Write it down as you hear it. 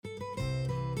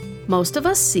Most of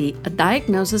us see a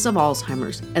diagnosis of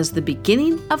Alzheimer's as the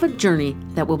beginning of a journey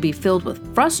that will be filled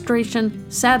with frustration,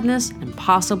 sadness, and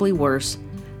possibly worse.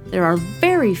 There are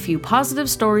very few positive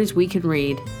stories we can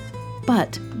read.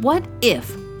 But what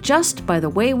if, just by the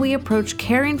way we approach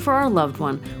caring for our loved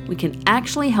one, we can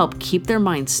actually help keep their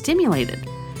mind stimulated?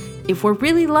 If we're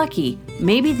really lucky,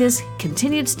 maybe this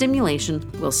continued stimulation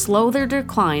will slow their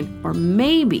decline, or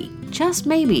maybe, just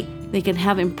maybe, they can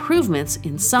have improvements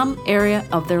in some area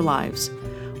of their lives.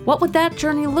 What would that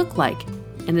journey look like?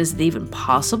 And is it even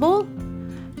possible?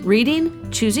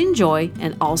 Reading Choosing Joy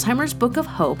and Alzheimer's Book of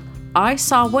Hope, I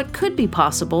saw what could be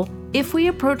possible if we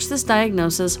approach this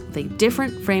diagnosis with a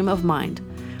different frame of mind.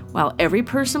 While every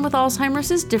person with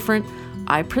Alzheimer's is different,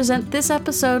 I present this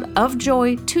episode of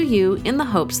Joy to you in the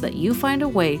hopes that you find a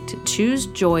way to choose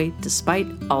joy despite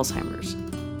Alzheimer's.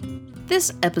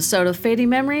 This episode of Fading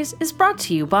Memories is brought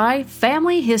to you by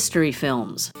Family History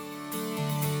Films.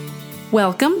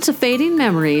 Welcome to Fading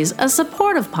Memories, a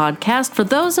supportive podcast for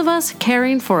those of us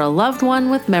caring for a loved one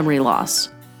with memory loss.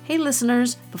 Hey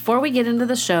listeners, before we get into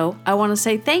the show, I want to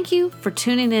say thank you for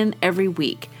tuning in every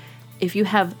week. If you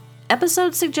have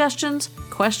episode suggestions,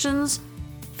 questions,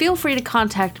 feel free to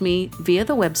contact me via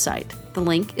the website. The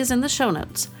link is in the show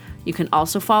notes. You can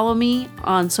also follow me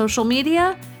on social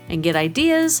media and get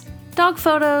ideas, dog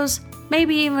photos,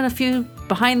 maybe even a few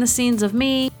behind the scenes of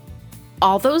me.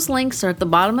 All those links are at the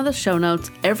bottom of the show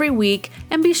notes every week,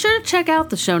 and be sure to check out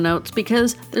the show notes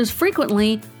because there's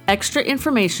frequently extra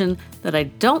information that I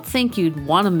don't think you'd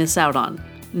want to miss out on.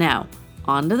 Now,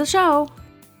 on to the show.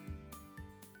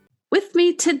 With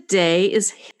me today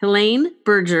is Helene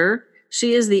Berger.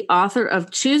 She is the author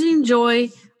of Choosing Joy,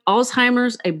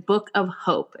 Alzheimer's, a Book of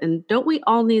Hope. And don't we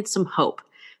all need some hope?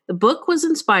 The book was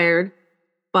inspired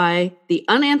by the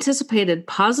unanticipated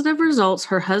positive results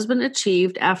her husband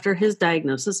achieved after his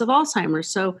diagnosis of Alzheimer's.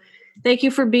 So thank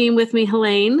you for being with me,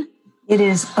 Helene. It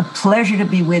is a pleasure to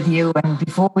be with you. And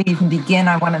before we even begin,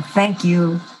 I want to thank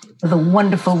you for the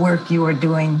wonderful work you are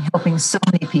doing, helping so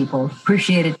many people.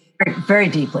 Appreciate it very, very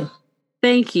deeply.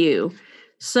 Thank you.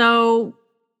 So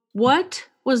what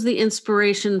was the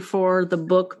inspiration for the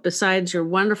book besides your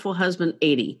wonderful husband,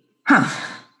 80?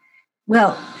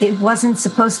 Well, it wasn't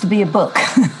supposed to be a book.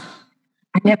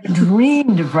 I never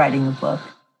dreamed of writing a book.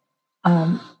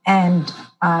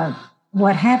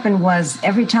 What happened was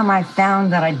every time I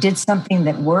found that I did something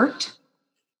that worked,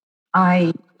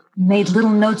 I made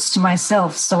little notes to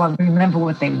myself so I would remember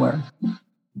what they were.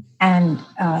 And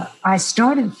I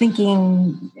started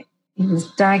thinking, he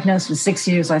was diagnosed with 6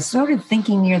 years. I started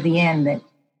thinking near the end that,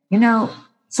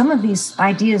 some of these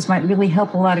ideas might really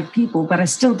help a lot of people, but I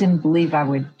still didn't believe I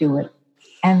would do it.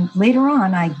 And later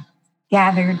on, I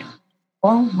gathered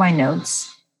all of my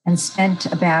notes and spent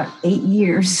about 8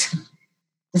 years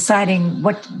deciding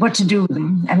what to do with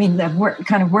them. I mean,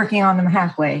 kind of working on them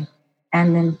halfway.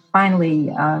 And then finally,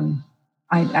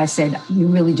 I said, you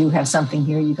really do have something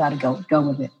here. You got to go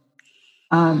with it.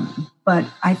 But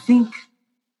I think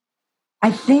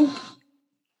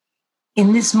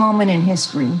in this moment in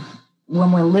history,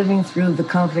 when we're living through the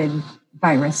COVID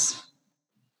virus,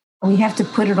 we have to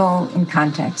put it all in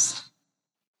context.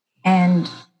 And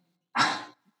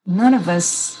none of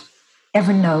us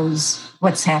ever knows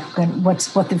what's happened, what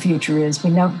the future is. We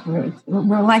know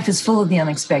life is full of the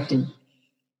unexpected.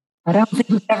 But I don't think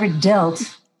we've ever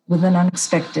dealt with an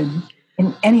unexpected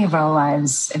in any of our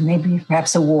lives, and maybe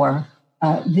perhaps a war,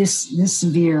 this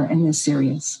severe and this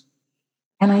serious.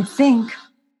 And I think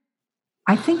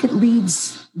it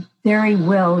leads very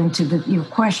well into your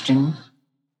question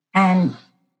and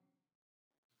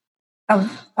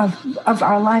of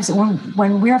our lives.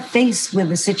 When we're faced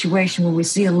with a situation where we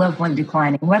see a loved one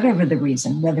declining, whatever the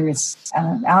reason, whether it's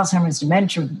Alzheimer's,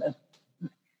 dementia,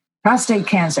 prostate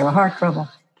cancer, or heart trouble,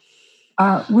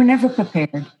 we're never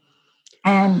prepared.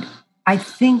 And I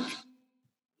think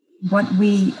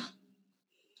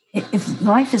if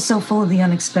life is so full of the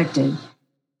unexpected,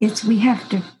 we have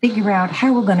to figure out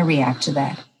how we're going to react to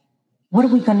that. What are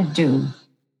we going to do?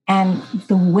 And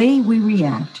the way we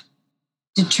react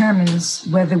determines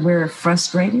whether we're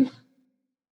frustrated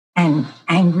and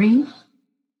angry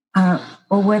or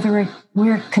whether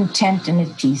we're content and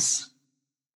at peace.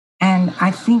 And I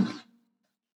think,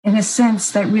 in a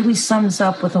sense, that really sums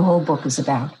up what the whole book is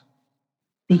about.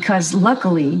 Because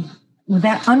luckily,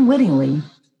 unwittingly,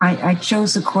 I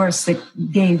chose a course that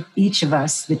gave each of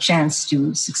us the chance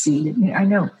to succeed. I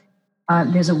know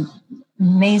there's an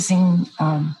amazing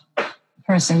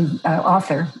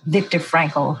author, Viktor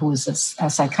Frankl, who is a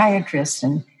psychiatrist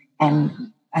and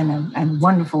a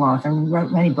wonderful author and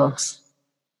wrote many books.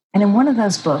 And in one of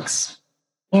those books,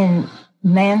 in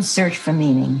Man's Search for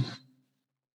Meaning,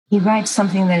 he writes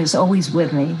something that is always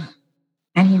with me.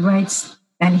 And he writes,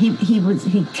 and he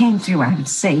came through, I have to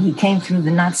say, he came through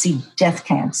the Nazi death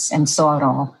camps and saw it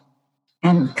all.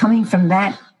 And coming from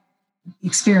that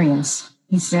experience,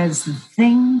 he says, the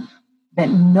thing that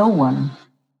no one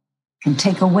can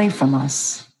take away from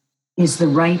us is the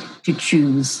right to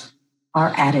choose our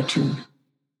attitude.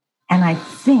 And I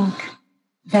think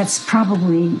that's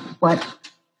probably what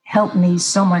helped me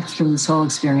so much through this whole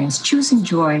experience. Choosing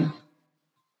Joy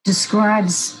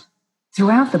describes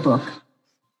throughout the book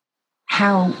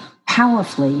how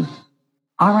powerfully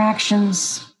our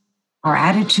actions, our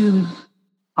attitude,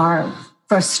 our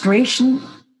frustration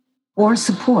or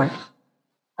support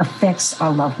affects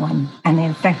our loved one, and they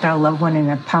affect our loved one in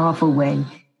a powerful way.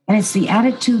 And it's the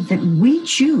attitude that we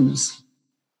choose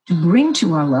to bring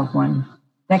to our loved one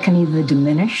that can either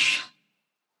diminish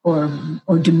or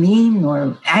demean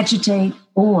or agitate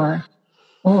or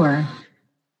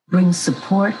bring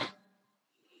support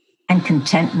and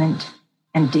contentment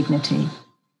and dignity.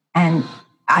 And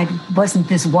I wasn't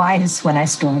this wise when I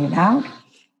started out.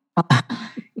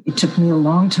 It took me a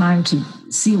long time to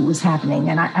see what was happening.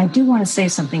 And I do want to say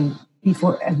something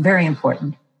before, very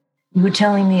important. You were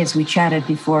telling me as we chatted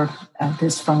before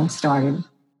this phone started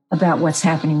about what's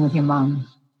happening with your mom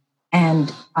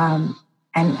and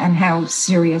how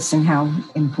serious and how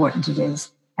important it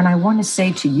is. And I want to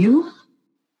say to you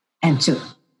and to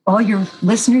all your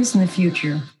listeners in the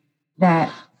future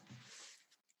that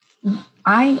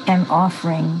I am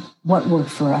offering what worked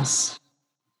for us.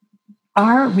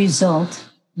 Our result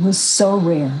was so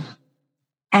rare.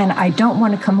 And I don't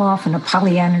want to come off in a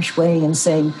Pollyannish way and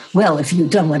say, well, if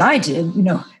you'd done what I did,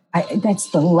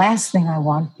 that's the last thing I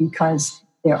want, because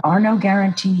there are no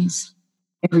guarantees.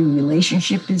 Every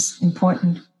relationship is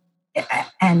important.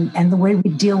 And the way we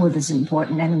deal with it is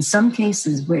important. And in some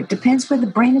cases, where it depends where the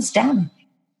brain is damaged.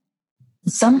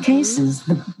 In some cases,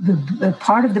 the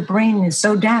part of the brain is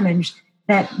so damaged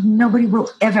that nobody will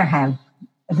ever have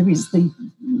the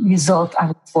result I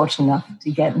was fortunate enough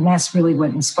to get. And that's really what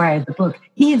inspired the book.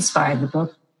 He inspired the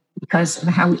book because of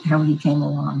how he came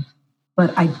along.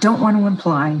 But I don't want to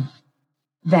imply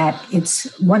that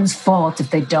it's one's fault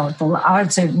if they don't. The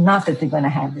odds are not that they're going to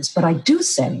have this. But I do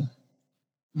say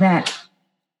that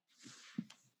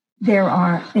there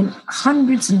are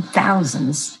hundreds and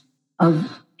thousands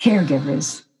of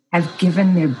caregivers have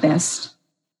given their best.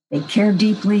 They care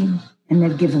deeply, and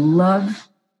they've given love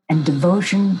and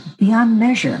devotion beyond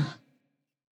measure,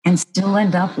 and still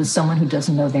end up with someone who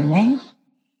doesn't know their name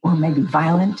or maybe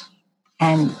violent.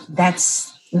 And that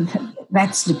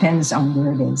depends on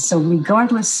where it is. So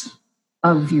regardless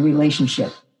of your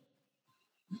relationship,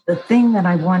 the thing that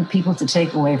I want people to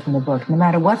take away from the book, no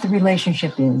matter what the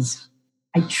relationship is,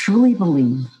 I truly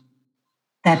believe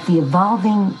that the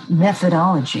evolving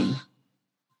methodology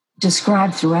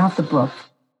described throughout the book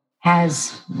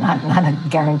has not a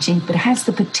guarantee, but has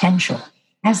the potential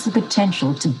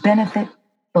to benefit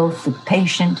both the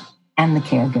patient and the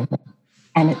caregiver.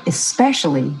 And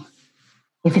especially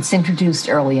if it's introduced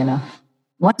early enough.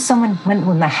 When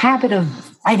the habit of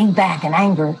fighting back and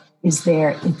anger is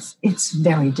there, it's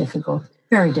very difficult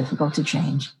to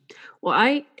change. Well,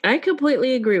 I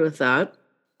completely agree with that.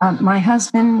 My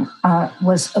husband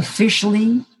was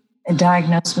officially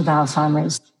diagnosed with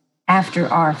Alzheimer's after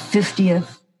our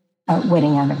 50th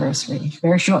wedding anniversary,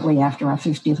 very shortly after our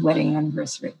 50th wedding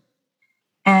anniversary.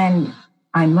 And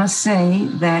I must say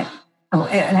that,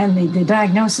 the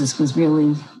diagnosis was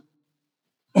really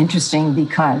interesting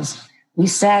because we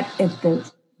sat at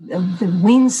the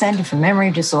Wien Center for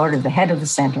Memory Disorder, the head of the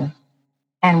center.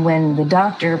 And when the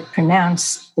doctor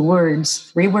pronounced the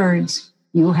words, 3 words,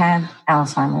 "You have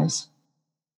Alzheimer's,"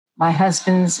 my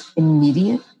husband's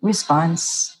immediate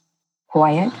response,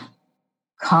 quiet,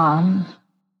 calm,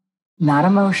 not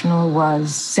emotional,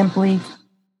 was simply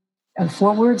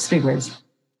 4 words, 3 words: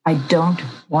 "I don't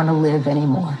want to live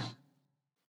anymore."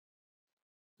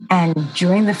 And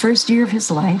during the first year of his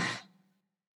life,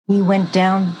 he went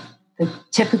down the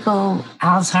typical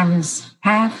Alzheimer's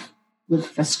path with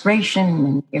frustration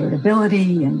and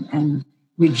irritability and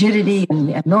rigidity and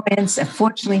annoyance. And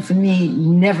fortunately for me,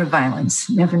 never violence,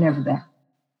 never that.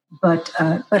 But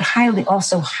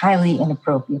highly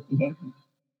inappropriate behavior.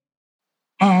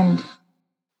 And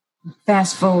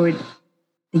fast forward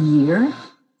a year,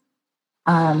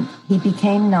 he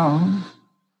became known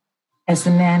as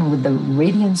the man with the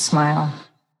radiant smile,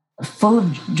 full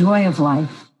of joy of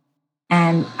life.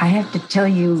 And I have to tell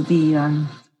you, the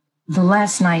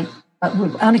last night,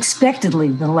 unexpectedly,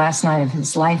 the last night of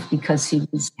his life, because he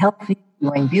was healthy,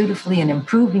 doing beautifully, and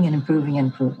improving.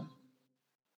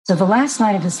 So the last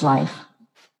night of his life,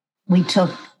 we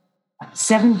took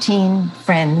 17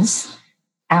 friends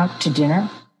out to dinner.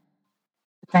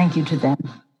 Thank you to them.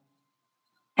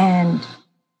 And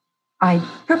I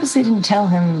purposely didn't tell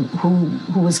him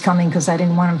who was coming because I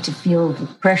didn't want him to feel the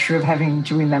pressure of having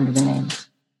to remember the names.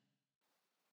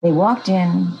 They walked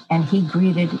in and he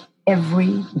greeted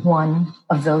every one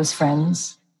of those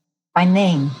friends by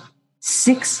name.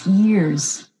 6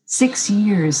 years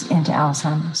into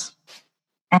Alzheimer's.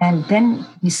 And then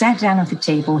he sat down at the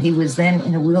table. He was then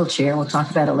in a wheelchair. We'll talk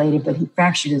about it later, but he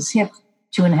fractured his hip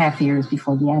 2.5 years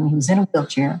before the end. He was in a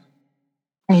wheelchair.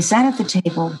 And he sat at the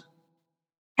table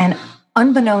and,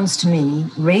 unbeknownst to me,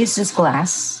 raised his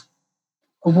glass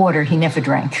of water he never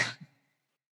drank.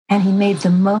 And he made the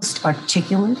most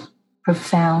articulate,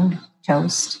 profound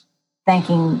toast,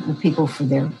 thanking the people for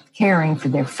their caring, for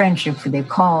their friendship, for their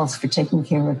calls, for taking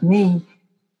care of me.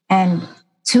 And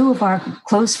 2 of our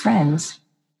close friends,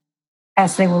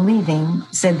 as they were leaving,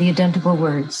 said the identical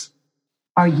words,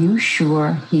 "Are you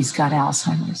sure he's got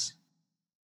Alzheimer's?"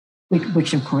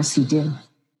 Which of course he did.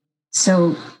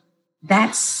 So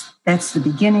that's the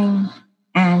beginning,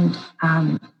 and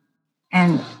I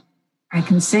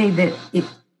can say that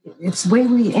it's the way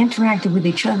we interacted with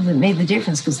each other that made the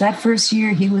difference. Because that first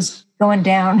year he was going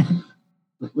down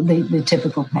the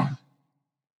typical path,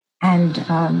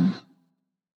 and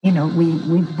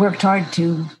we worked hard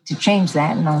to change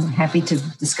that, and I'm happy to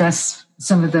discuss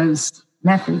some of those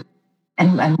methods.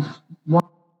 And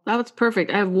that's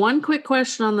perfect. I have one quick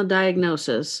question on the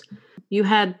diagnosis. You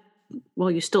had,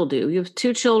 well, you still do. You have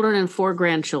 2 children and 4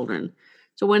 grandchildren.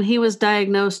 So when he was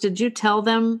diagnosed, did you tell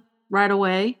them right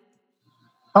away?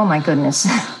 Oh, my goodness.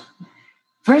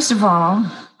 First of all,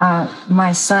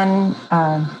 my son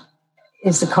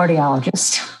is a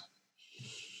cardiologist.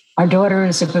 Our daughter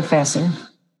is a professor.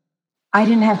 I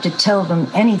didn't have to tell them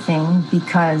anything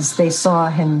because they saw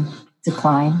him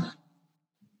decline.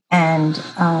 And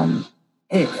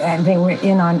they were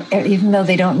in on, even though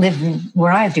they don't live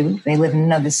where I do, they live in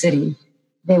another city,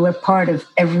 they were part of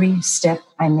every step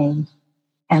I made.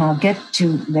 And I'll get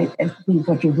to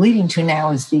what you're leading to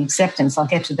now is the acceptance. I'll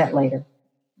get to that later.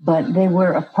 But they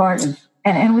were a part of,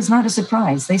 and it was not a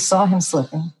surprise. They saw him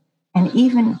slipping. And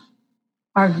even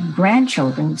our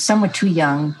grandchildren, some were too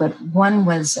young, but one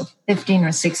was 15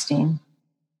 or 16,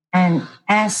 and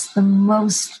asked the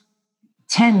most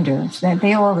tender, that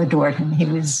they all adored him. He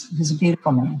was a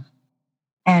beautiful man.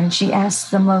 And she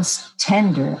asked the most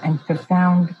tender and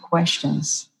profound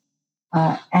questions.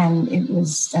 And it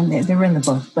was, and they're in the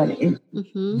book, but it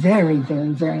very,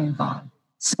 very, very involved.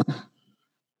 So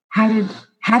how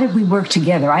did we work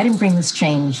together? I didn't bring this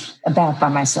change about by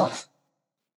myself.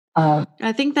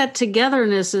 I think that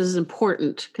togetherness is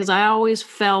important because I always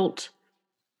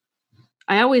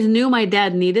knew my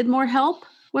dad needed more help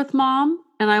with Mom,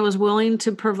 and I was willing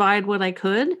to provide what I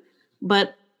could,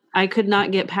 but I could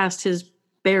not get past his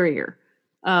barrier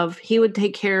of he would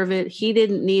take care of it. He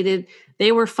didn't need it.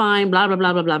 They were fine, blah, blah,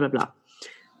 blah, blah, blah, blah, blah.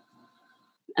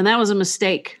 And that was a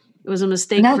mistake. It was a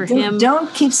mistake for him.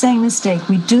 Don't keep saying mistake.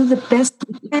 We do the best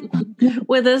we can.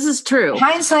 Well, this is true.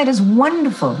 Hindsight is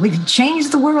wonderful. We can change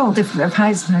the world if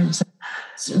hindsight.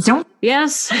 Don't be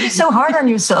so hard on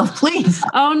yourself, please.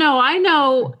 Oh, no, I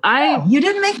know. You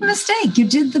didn't make a mistake. You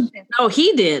did the best. No,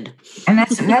 he did. And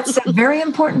that's a very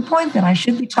important point that I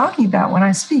should be talking about when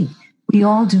I speak. We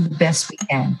all do the best we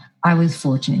can. I was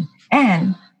fortunate.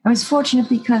 And I was fortunate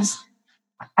because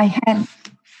I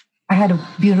had a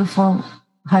beautiful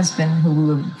husband who we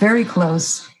were very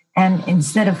close. And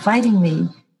instead of fighting me,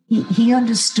 he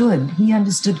understood. He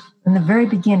understood from the very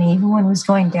beginning, even when it was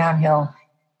going downhill,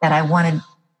 that I wanted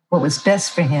what was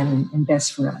best for him and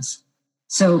best for us.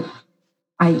 So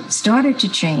I started to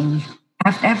change.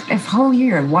 After a whole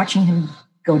year of watching him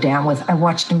go down I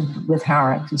watched him with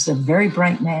Howard, who's a very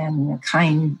bright man and a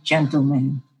kind, gentle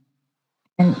man.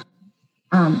 And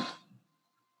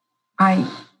I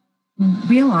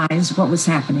realized what was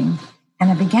happening.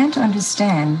 And I began to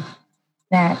understand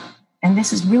that, and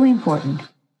this is really important,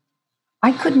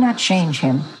 I could not change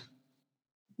him,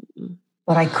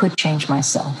 but I could change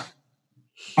myself.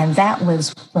 And that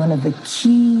was one of the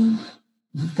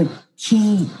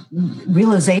key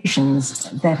realizations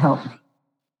that helped me.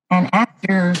 And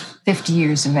after 50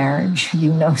 years of marriage,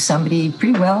 you know somebody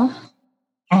pretty well.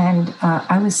 And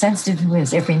I was sensitive to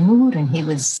his every mood, and he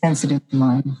was sensitive to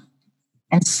mine.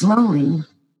 And slowly,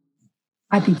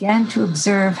 I began to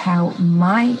observe how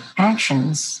my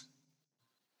actions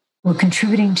were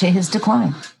contributing to his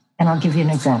decline. And I'll give you an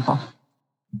example.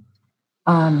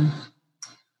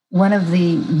 One of the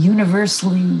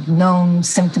universally known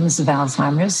symptoms of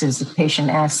Alzheimer's is the patient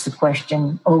asks the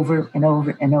question over and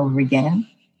over and over again.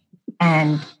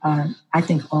 And I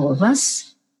think all of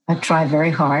us try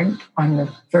very hard on the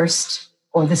first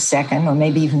or the second, or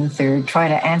maybe even the third, try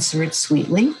to answer it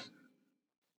sweetly.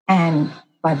 And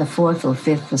by the fourth or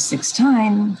fifth or sixth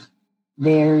time,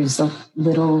 there's a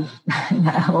little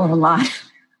or a lot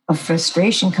of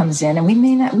frustration comes in, and we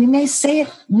may say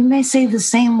the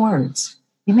same words.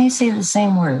 We may say the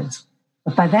same words,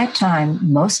 but by that time,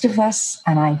 most of us,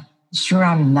 and I sure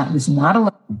was not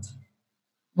alone,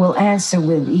 will answer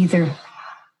with either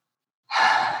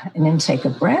an intake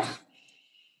of breath,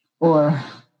 or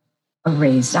a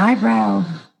raised eyebrow,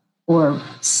 or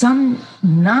some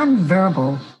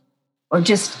nonverbal, or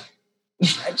just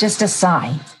a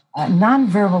sigh,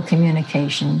 nonverbal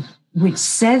communication, which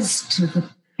says to the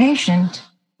patient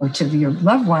or to your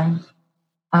loved one,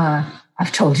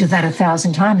 I've told you that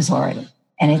 1,000 times already.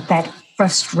 And that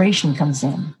frustration comes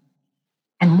in.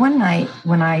 And one night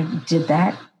when I did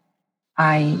that,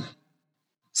 I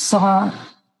saw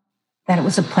that it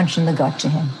was a punch in the gut to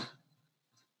him.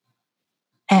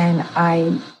 And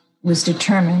I was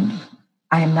determined,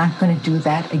 I am not going to do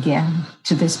that again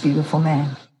to this beautiful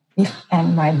man.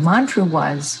 And my mantra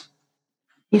was,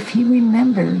 if he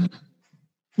remembered,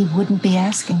 he wouldn't be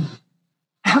asking.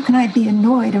 How can I be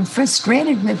annoyed and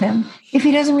frustrated with him if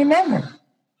he doesn't remember?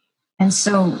 And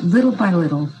so little by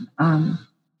little, I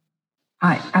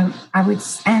would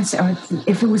answer,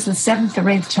 if it was the seventh or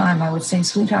eighth time, I would say,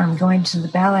 sweetheart, I'm going to the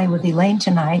ballet with Elaine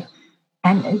tonight.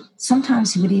 And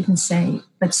sometimes he would even say,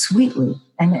 but sweetly.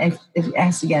 And if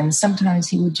asked again, sometimes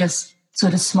he would just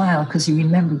sort of smile because he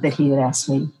remembered that he'd asked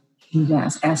me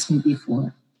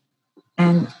before.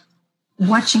 And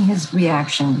watching his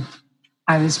reaction,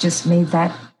 I was just made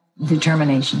that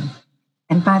determination.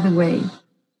 And by the way,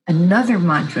 another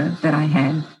mantra that I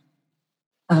had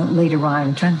later on,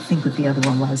 I'm trying to think what the other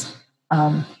one was.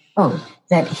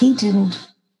 That he didn't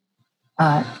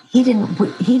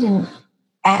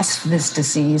ask for this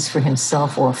disease for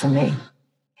himself or for me.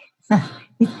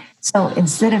 So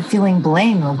instead of feeling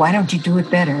blame, well, why don't you do it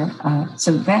better?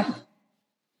 So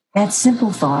that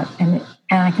simple thought, and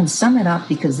I can sum it up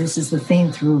because this is the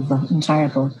theme through the entire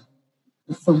book.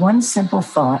 The one simple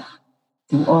thought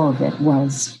through all of it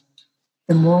was,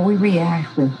 the more we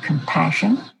react with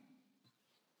compassion,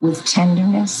 with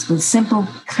tenderness, with simple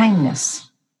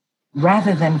kindness,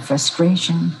 rather than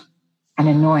frustration and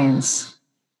annoyance,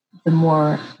 the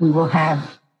more we will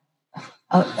have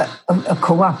a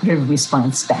cooperative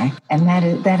response back. And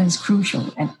that is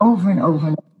crucial. And over and over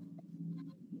and over.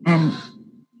 And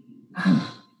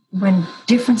when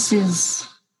differences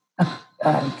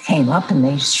came up, and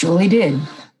they surely did,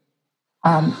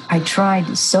 I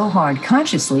tried so hard,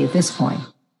 consciously at this point,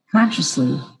 not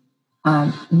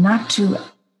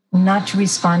to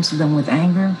respond to them with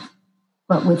anger,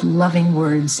 but with loving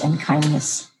words and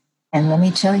kindness. And let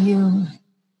me tell you,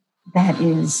 that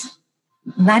is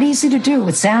not easy to do.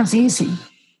 It sounds easy.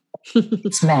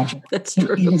 It's magic. That's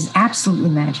true. It is absolutely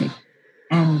magic.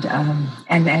 And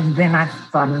then I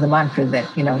thought of the mantra that,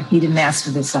 he didn't ask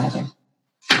for this either.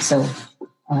 So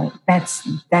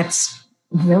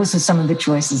those are some of the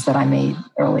choices that I made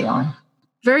early on.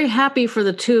 Very happy for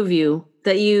the two of you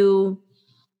that you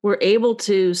were able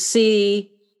to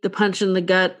see the punch in the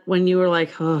gut when you were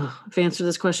like, oh, I've answered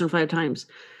this question 5 times.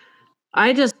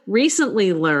 I just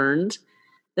recently learned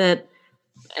that,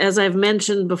 as I've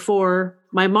mentioned before,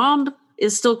 my mom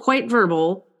is still quite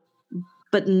verbal,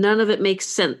 but none of it makes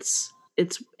sense.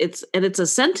 It's a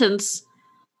sentence,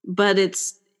 but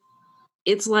it's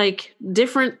like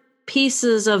different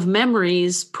pieces of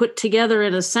memories put together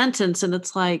in a sentence, and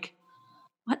it's like,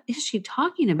 what is she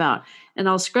talking about? And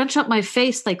I'll scrunch up my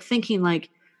face, like thinking, like,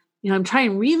 I'm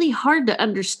trying really hard to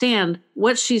understand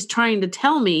what she's trying to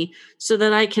tell me so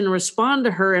that I can respond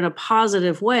to her in a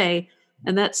positive way.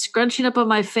 And that scrunching up on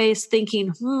my face,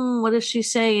 thinking, what is she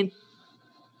saying?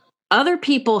 Other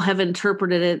people have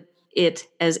interpreted it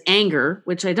as anger,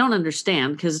 which I don't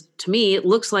understand, because to me, it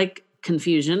looks like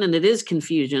confusion, and it is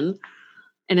confusion,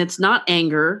 and it's not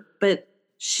anger, but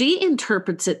she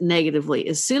interprets it negatively.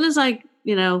 As soon as I,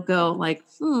 go like,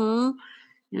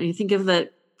 you think of the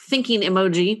thinking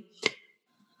emoji,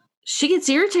 she gets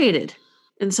irritated.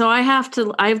 And so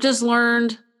I've just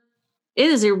learned it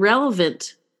is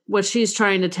irrelevant what she's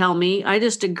trying to tell me. I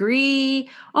just agree.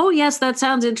 Oh, yes, that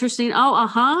sounds interesting. Oh,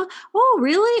 uh-huh. Oh,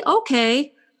 really?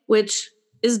 Okay. Which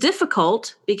is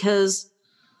difficult because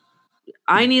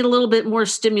I need a little bit more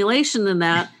stimulation than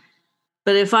that.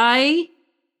 But if I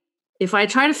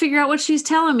try to figure out what she's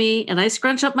telling me and I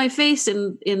scrunch up my face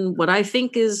in what I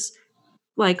think is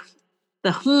like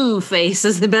the face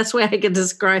is the best way I can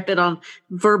describe it on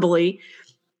verbally,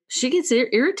 she gets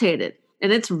irritated.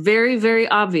 And it's very, very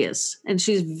obvious. And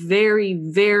she's very,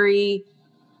 very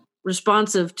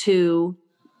responsive to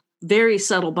very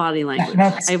subtle body language.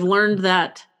 I've learned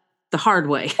that the hard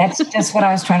way. That's just what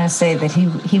I was trying to say, that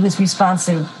he was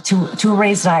responsive to a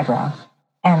raised eyebrow.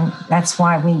 And that's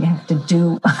why we have to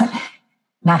do,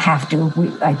 not have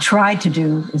to, I try to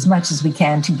do as much as we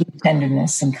can to give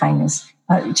tenderness and kindness.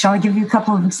 Shall I give you a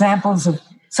couple of examples of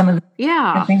some of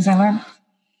the things I learned?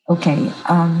 Okay.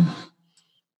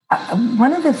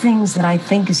 One of the things that I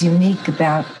think is unique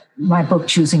about my book,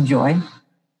 Choosing Joy,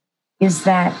 is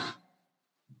that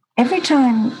every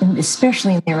time,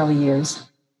 especially in the early years,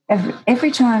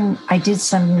 every time I did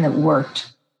something that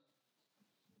worked,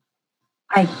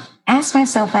 I asked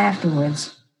myself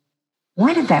afterwards,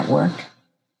 why did that work?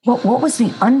 What was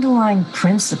the underlying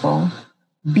principle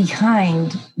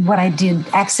behind what I did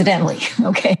accidentally?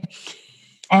 Okay.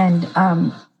 And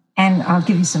I'll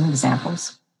give you some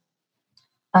examples.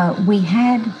 We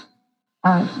had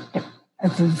the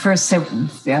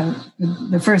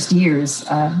first years,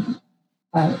 a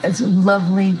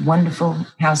lovely, wonderful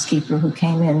housekeeper who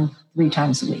came in 3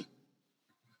 times a week.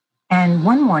 And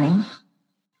one morning,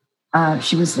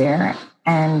 she was there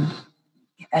and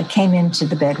came into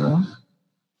the bedroom.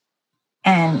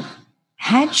 And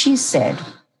had she said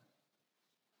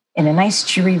in a nice,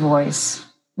 cheery voice,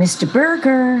 "Mr.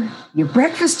 Berger, your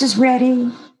breakfast is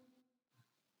ready,"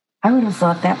 I would have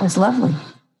thought that was lovely.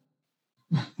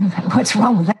 What's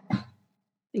wrong with that?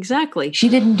 Exactly. She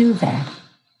didn't do that.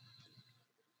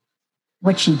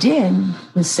 What she did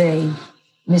was say,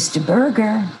 "Mr.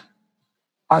 Berger,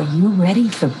 are you ready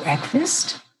for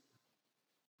breakfast?"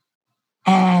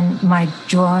 And my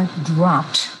jaw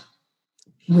dropped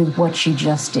with what she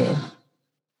just did.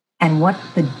 And what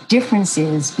the difference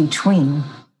is between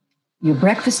 "your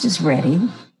breakfast is ready,"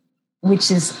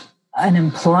 which is an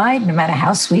implied, no matter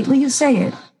how sweetly you say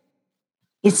it,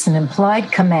 it's an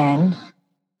implied command.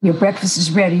 Your breakfast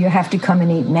is ready. You have to come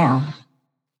and eat now.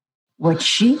 What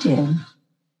she did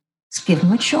was give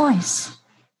him a choice.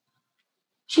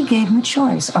 She gave him a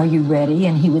choice. "Are you ready?"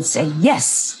 And he would say,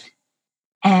 "Yes."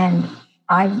 And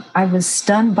I was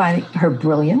stunned by her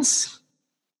brilliance.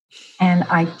 And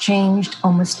I changed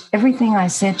almost everything I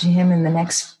said to him in the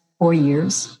next 4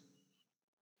 years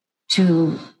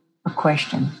to a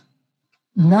question.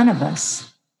 None of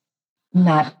us,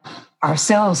 not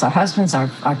ourselves, our husbands,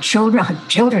 our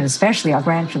children, especially our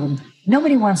grandchildren,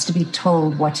 nobody wants to be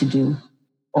told what to do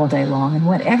all day long. And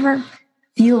whatever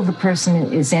field the person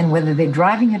is in, whether they're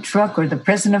driving a truck or the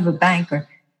president of a bank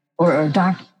or a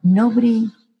doctor,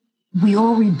 we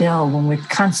all rebel when we're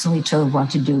constantly told what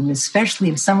to do, especially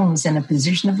if someone was in a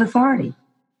position of authority.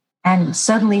 And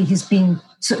suddenly he's being,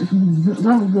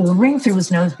 the ring through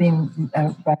his nose being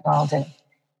read all day.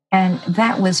 And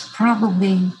that was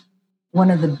probably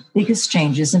one of the biggest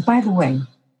changes. And by the way,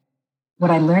 what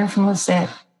I learned from Lisette,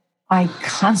 I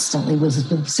constantly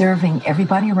was observing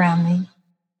everybody around me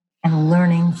and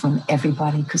learning from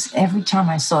everybody, because every time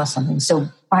I saw something. So,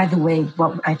 by the way,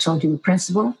 what I told you, the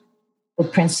principle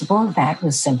of that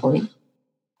was simply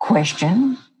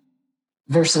question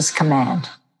versus command.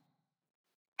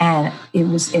 And it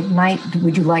was at night,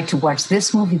 would you like to watch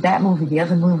this movie, that movie, the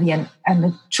other movie? And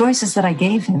the choices that I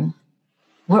gave him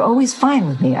were always fine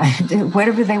with me.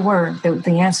 Whatever they were,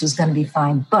 the answer was going to be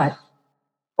fine. But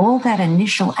all that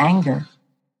initial anger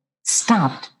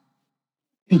stopped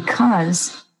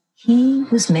because he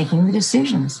was making the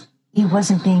decisions. He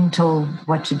wasn't being told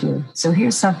what to do. So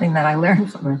here's something that I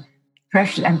learned from her.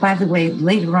 And by the way,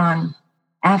 later on,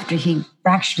 after he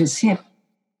fractured his hip,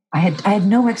 I had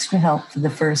no extra help for the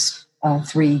first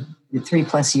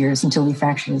 3+ years until he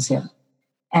fractured his hip.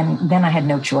 And then I had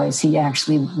no choice. He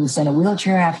actually was in a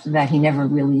wheelchair after that. He never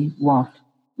really walked,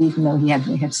 even though he had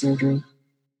the hip surgery.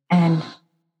 And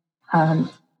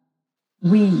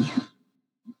we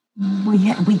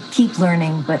keep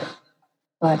learning, but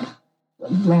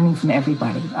learning from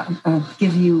everybody. I'll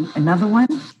give you another one,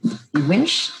 if you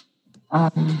wish.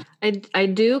 I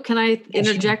do. Can I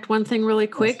interject one thing really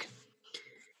quick? Yes.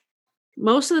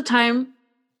 Most of the time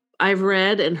I've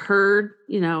read and heard,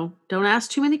 don't ask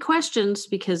too many questions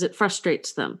because it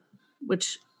frustrates them,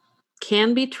 which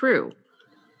can be true.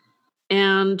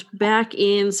 And back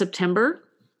in September,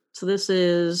 so this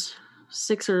is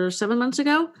 6 or 7 months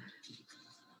ago,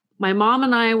 my mom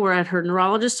and I were at her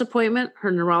neurologist appointment.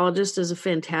 Her neurologist is a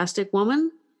fantastic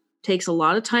woman, takes a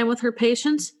lot of time with her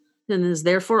patients, and is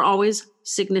therefore always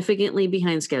significantly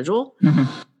behind schedule. Mm-hmm.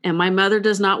 And my mother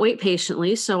does not wait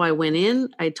patiently. So I went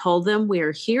in, I told them we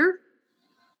are here.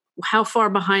 How far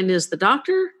behind is the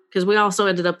doctor? Because we also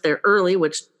ended up there early,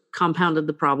 which compounded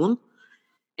the problem.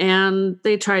 And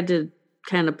they tried to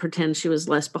kind of pretend she was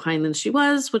less behind than she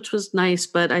was, which was nice.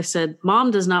 But I said,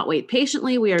 Mom does not wait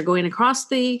patiently. We are going across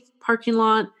the parking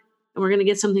lot and we're going to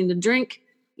get something to drink.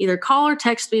 Either call or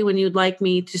text me when you'd like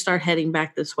me to start heading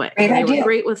back this way. Great They idea. were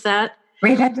great with that.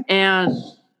 Great idea. And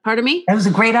pardon me? That was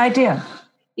a great idea.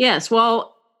 Yes.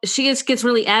 Well, she gets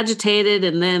really agitated,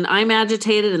 and then I'm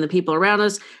agitated and the people around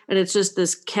us. And it's just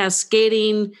this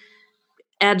cascading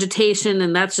agitation,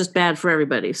 and that's just bad for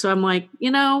everybody. So I'm like,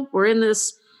 we're in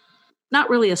this, not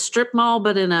really a strip mall,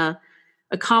 but in a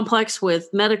complex with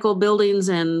medical buildings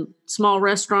and small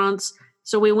restaurants.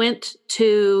 So we went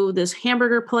to this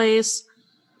hamburger place.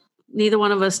 Neither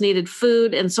one of us needed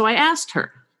food. And so I asked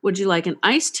her, would you like an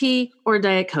iced tea or a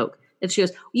Diet Coke? And she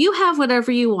goes, you have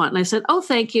whatever you want. And I said, oh,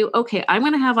 thank you. Okay, I'm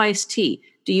going to have iced tea.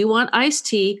 Do you want iced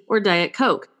tea or Diet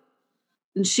Coke?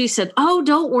 And she said, oh,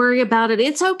 don't worry about it.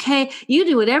 It's okay. You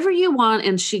do whatever you want.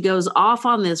 And she goes off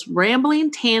on this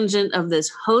rambling tangent of this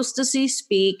hostessy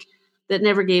speak that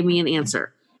never gave me an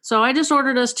answer. So I just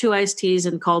ordered us 2 iced teas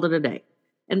and called it a day.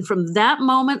 And from that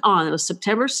moment on, it was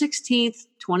September 16th,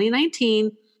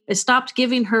 2019, I stopped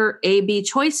giving her A-B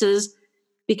choices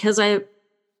because I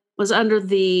was under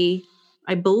the,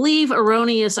 I believe,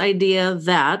 erroneous idea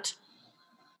that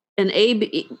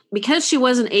because she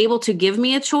wasn't able to give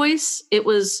me a choice, it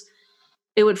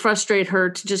would frustrate her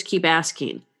to just keep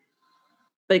asking.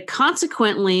 But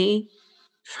consequently,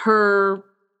 her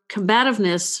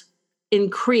combativeness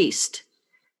increased.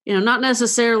 Not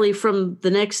necessarily from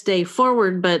the next day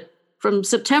forward, but from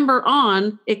September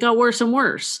on, it got worse and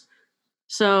worse.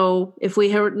 So if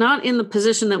we are not in the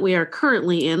position that we are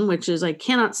currently in, which is I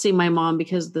cannot see my mom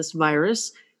because of this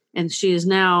virus, and she is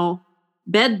now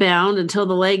bedbound until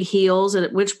the leg heals, and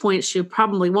at which point she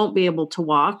probably won't be able to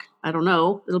walk. I don't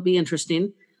know. It'll be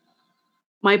interesting.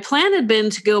 My plan had been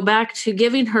to go back to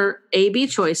giving her A-B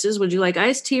choices. Would you like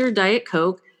iced tea or Diet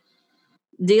Coke?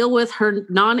 Deal with her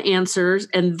non-answers.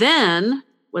 And then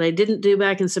what I didn't do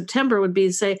back in September would be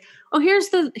to say, oh, here's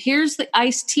the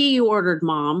iced tea you ordered,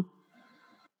 Mom.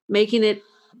 Making it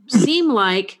seem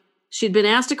like she'd been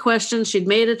asked a question, she'd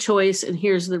made a choice, and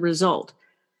here's the result.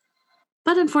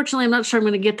 But unfortunately, I'm not sure I'm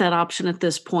going to get that option at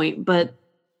this point. But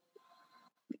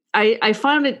I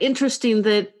found it interesting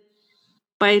that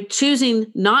by choosing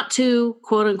not to,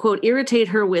 quote unquote, irritate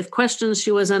her with questions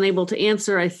she was unable to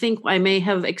answer, I think I may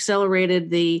have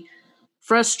accelerated the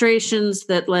frustrations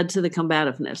that led to the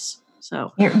combativeness.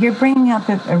 So you're bringing up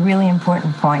a really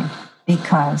important point,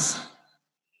 because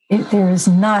there is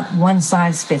not one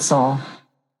size fits all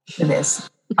for this.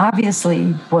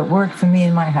 Obviously, what worked for me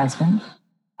and my husband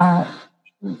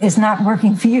is not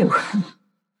working for you.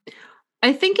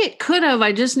 I think it could have.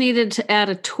 I just needed to add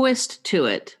a twist to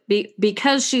it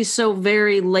because she's so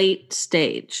very late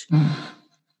stage.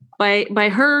 Mm. By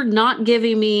her not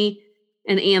giving me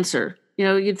an answer,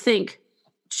 you'd think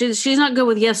she's not good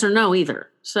with yes or no either.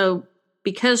 So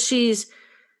because she's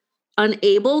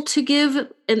unable to give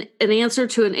an answer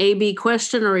to an A-B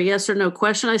question or a yes or no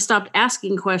question, I stopped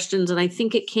asking questions, and I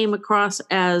think it came across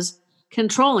as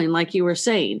controlling, like you were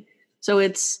saying. So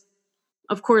it's,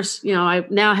 of course, I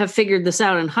now have figured this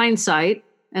out in hindsight,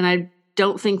 and I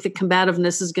don't think the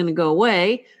combativeness is going to go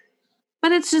away.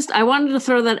 But it's just, I wanted to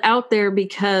throw that out there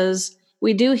because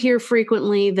we do hear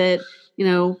frequently that,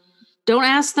 don't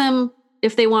ask them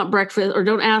if they want breakfast, or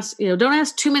don't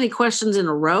ask too many questions in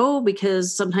a row,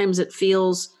 because sometimes it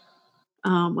feels,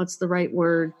 what's the right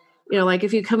word? Like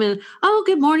if you come in, oh,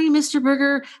 good morning, Mr.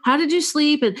 Berger. How did you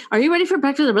sleep? And are you ready for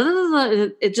breakfast? Blah, blah, blah.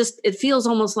 It feels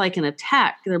almost like an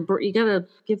attack. You got to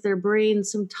give their brain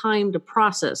some time to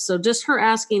process. So just her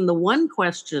asking the one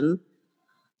question,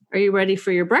 are you ready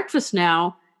for your breakfast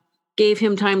now, gave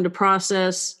him time to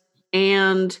process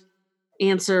and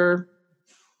answer.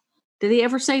 Did he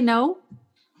ever say no?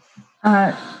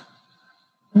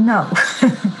 No.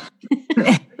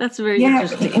 That's very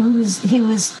interesting.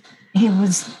 He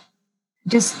was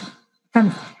just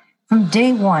from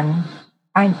day one.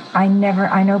 I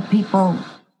know people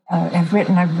I've read,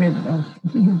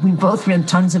 we both read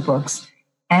tons of books,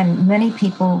 and many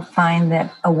people find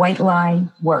that a white lie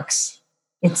works.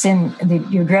 It's in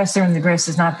your dresser and the dress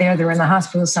is not there. They're in the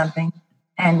hospital or something.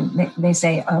 And they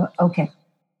say, oh, okay.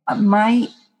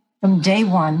 From day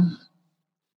one,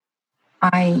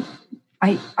 I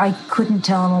couldn't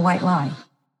tell him a white lie.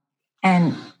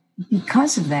 And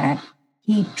because of that,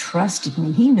 he trusted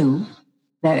me. He knew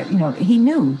that, he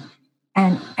knew.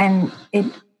 And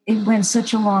it went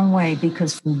such a long way,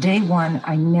 because from day one,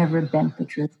 I never bent the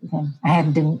truth with him. I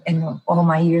hadn't been in all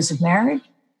my years of marriage,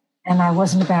 and I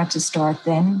wasn't about to start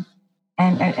then.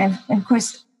 And of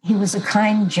course, he was a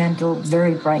kind, gentle,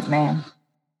 very bright man.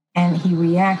 And he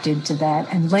reacted to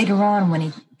that. And later on, when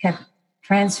he kept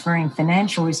transferring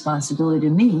financial responsibility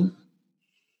to me,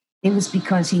 it was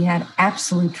because he had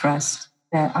absolute trust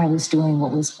that I was doing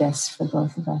what was best for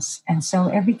both of us. And so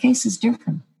every case is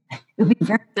different.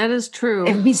 That is true.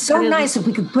 It would be so nice if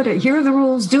we could put it, here are the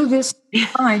rules, do this,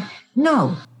 fine.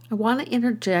 No. I want to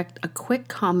interject a quick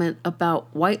comment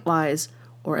about white lies,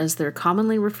 or as they're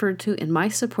commonly referred to in my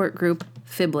support group,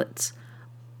 fiblets.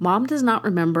 Mom does not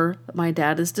remember that my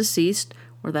dad is deceased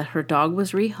or that her dog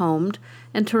was rehomed,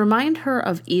 and to remind her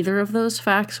of either of those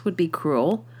facts would be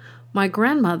cruel. My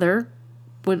grandmother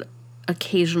would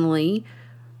occasionally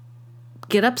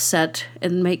get upset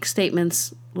and make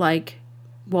statements like,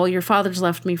 well, your father's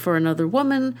left me for another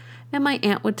woman, and my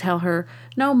aunt would tell her,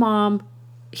 no, Mom,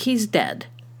 he's dead.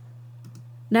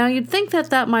 Now, you'd think that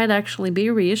that might actually be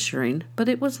reassuring, but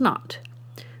it was not.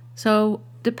 So,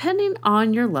 depending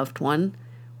on your loved one,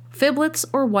 fiblets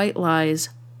or white lies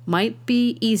might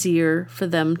be easier for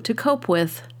them to cope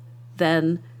with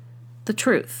than the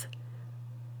truth.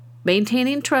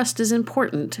 Maintaining trust is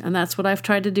important, and that's what I've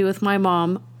tried to do with my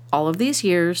mom all of these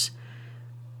years,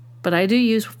 but I do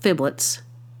use fiblets,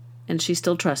 and she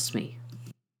still trusts me.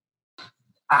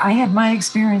 I had my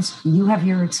experience, you have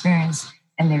your experience,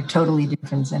 and they're totally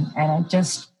different.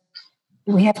 And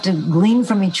we have to glean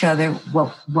from each other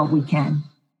what we can.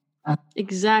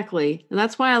 Exactly. And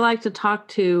that's why I like to talk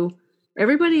to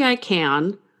everybody I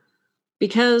can,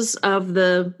 because of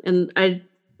and I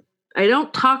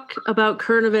don't talk about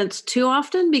current events too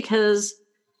often because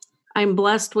I'm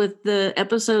blessed with the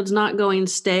episodes not going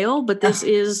stale, but this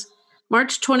is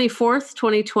March 24th,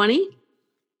 2020,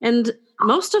 and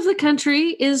most of the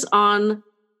country is on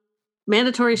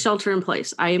mandatory shelter in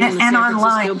place. I am in the and San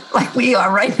online, Francisco, like we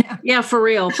are right now. Yeah, for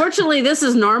real. Fortunately, this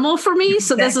is normal for me,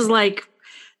 so this is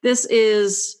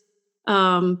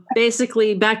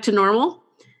basically back to normal,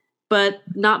 but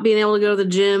not being able to go to the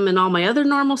gym and all my other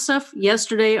normal stuff.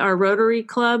 Yesterday, our Rotary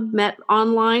Club met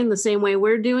online the same way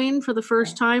we're doing for the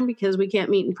first time because we can't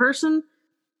meet in person.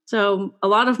 So a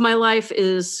lot of my life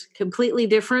is completely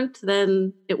different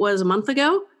than it was a month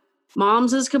ago.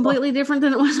 Mom's is completely different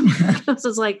than it was a month ago. So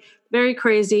it's like very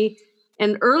crazy.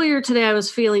 And earlier today, I was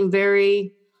feeling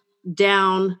very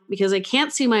down because I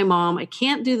can't see my mom. I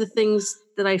can't do the things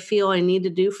that I feel I need to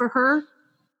do for her.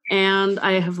 And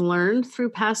I have learned through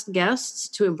past guests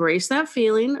to embrace that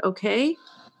feeling. Okay,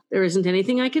 there isn't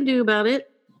anything I can do about it.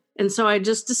 And so I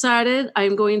just decided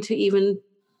I'm going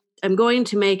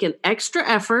to make an extra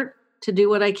effort to do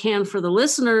what I can for the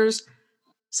listeners,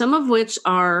 some of which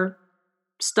are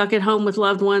stuck at home with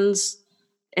loved ones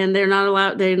and they're not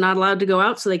allowed to go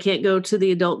out, so they can't go to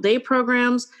the adult day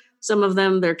programs. Some of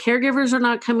them, their caregivers are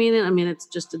not coming in. I mean, it's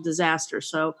just a disaster.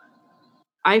 So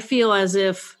I feel as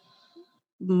if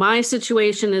my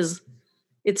situation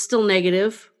it's still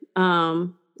negative. I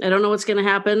don't know what's going to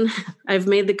happen. I've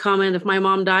made the comment, if my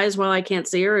mom dies while I can't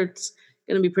see her, it's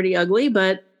going to be pretty ugly,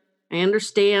 but I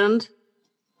understand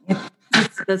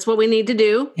that's what we need to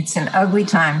do. It's an ugly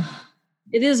time.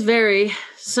 It is very.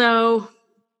 So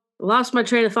I lost my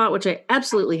train of thought, which I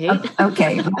absolutely hate.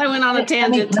 Okay. I went on a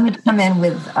tangent. Let me come in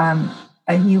with,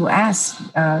 you asked,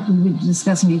 we were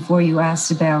discussing before, you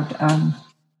asked about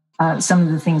some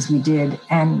of the things we did.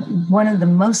 And one of the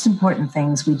most important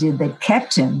things we did that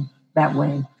kept him that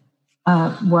way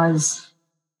was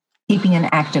keeping an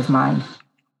active mind.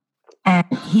 And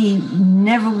he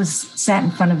never sat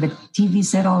in front of a TV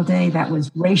set all day. That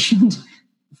was rationed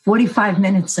 45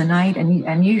 minutes a night.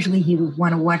 And usually he would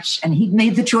want to watch, and he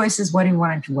made the choices what he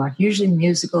wanted to watch, usually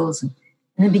musicals. And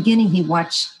in the beginning, he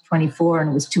watched 24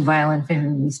 and it was too violent for him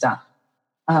and we stopped.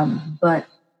 But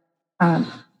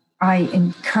I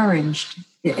encouraged,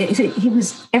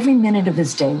 every minute of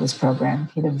his day was programmed.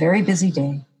 He had a very busy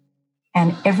day.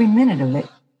 And every minute of it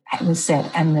was said.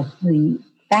 And the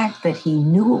fact that he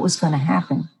knew what was going to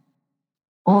happen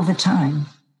all the time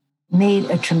made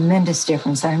a tremendous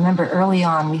difference. I remember early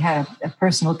on, we had a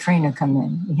personal trainer come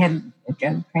in. We had a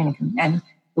trainer come in, and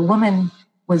the woman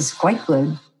was quite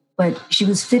good, but she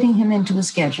was fitting him into a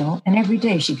schedule. And every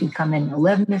day she could come in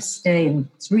 11 this day and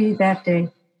 3 that day,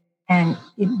 and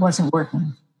it wasn't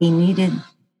working. He needed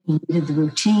the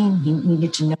routine. He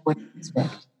needed to know what to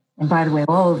expect. And by the way,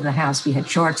 all over the house, we had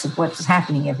charts of what was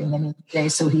happening every minute of the day,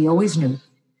 so he always knew.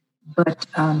 But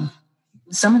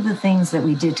some of the things that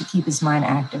we did to keep his mind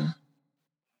active,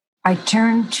 I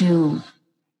turned to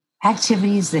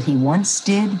activities that he once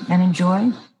did and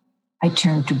enjoyed. I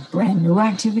turned to brand new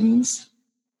activities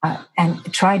and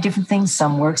tried different things.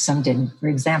 Some worked, some didn't. For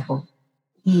example,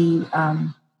 he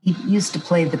used to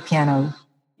play the piano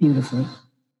beautifully.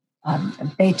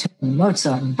 Beethoven,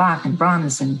 Mozart, and Bach, and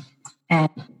Brahms, and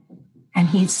And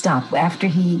he stopped after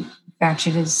he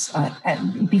fractured his,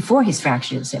 before he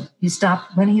fractured his hip. He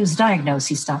stopped, when he was diagnosed,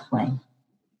 he stopped playing.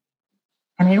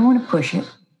 And I don't want to push it,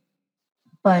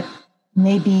 but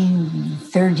maybe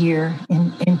third year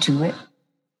into it,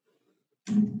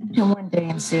 one day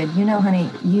and said, honey,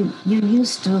 you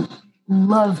used to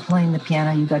love playing the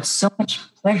piano. You got so much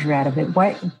pleasure out of it.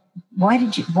 Why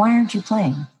aren't you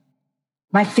playing?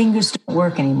 My fingers don't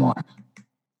work anymore.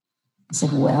 I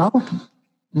said, well,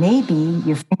 maybe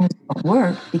your fingers don't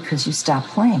work because you stopped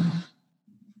playing.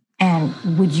 And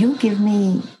would you give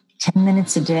me 10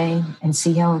 minutes a day and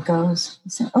see how it goes? I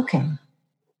said, okay.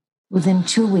 Within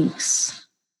 2 weeks,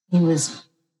 he was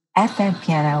at that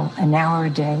piano an hour a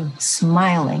day,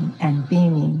 smiling and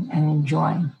beaming and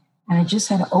enjoying. And I just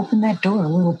had to open that door a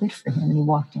little bit for him, and he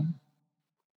walked in.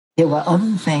 There were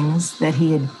other things that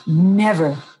he had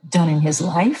never done in his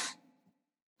life,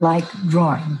 like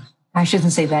drawing. I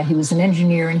shouldn't say that. He was an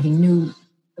engineer, and he knew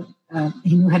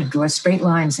how to draw straight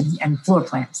lines and floor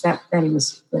plans. That he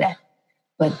was good at.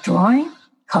 But drawing,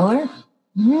 color,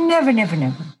 never.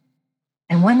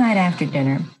 And one night after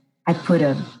dinner, I put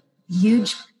a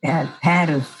huge pad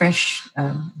of fresh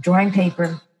drawing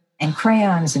paper and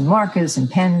crayons and markers and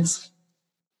pens.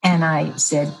 And I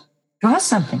said, draw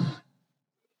something.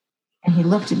 And he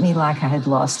looked at me like I had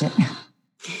lost it.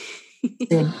 He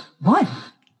said, what?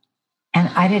 And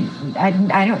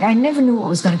I never knew what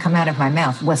was going to come out of my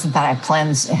mouth. It wasn't that I planned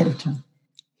this ahead of time.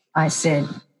 I said,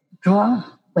 draw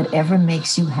whatever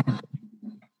makes you happy.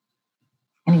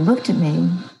 And he looked at me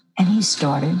and he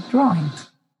started drawing.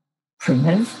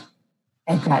 Primitive.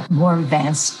 It got more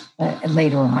advanced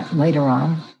later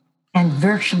on. And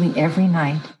virtually every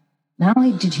night, not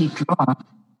only did he draw,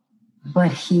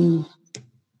 but he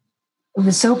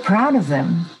was so proud of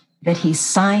them that he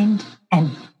signed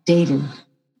and dated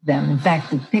them. In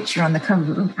fact, the picture on the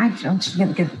cover, I'm just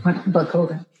going to get the book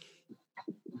over.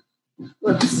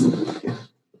 Whoops.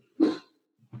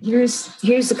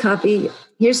 Here's a copy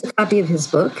of his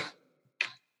book.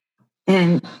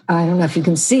 And I don't know if you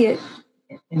can see it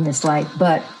in this light,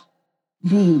 but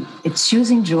it's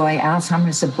Choosing Joy,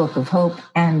 Alzheimer's, A Book of Hope,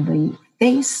 and the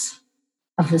face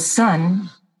of the sun,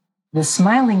 the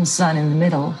smiling sun in the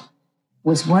middle,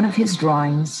 was one of his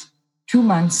drawings 2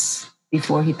 months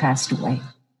before he passed away.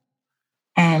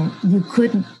 And you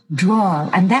couldn't draw.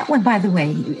 And that one, by the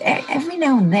way, every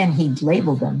now and then he'd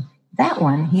label them. That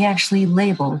one he actually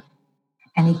labeled,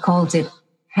 and he called it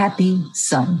Happy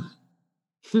Sun.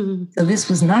 So this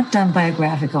was not done by a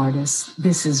graphic artist.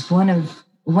 This is one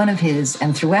of his,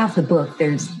 and throughout the book,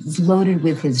 there's loaded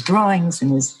with his drawings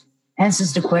and his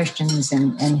answers to questions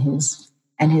and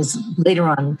his later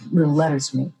on little letters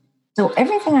to me. So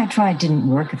everything I tried didn't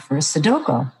work at first.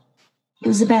 Sudoku,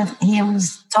 he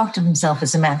always talked of himself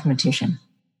as a mathematician.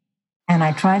 And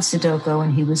I tried Sudoku,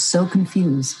 and he was so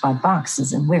confused by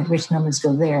boxes and which numbers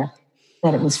go there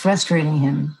that it was frustrating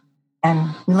him.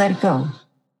 And we let it go.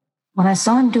 When I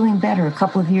saw him doing better a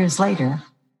couple of years later,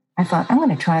 I thought, I'm going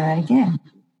to try that again.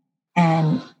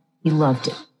 And he loved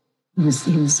it.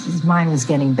 His mind was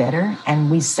getting better. And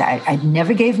we sat. I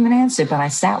never gave him an answer, but I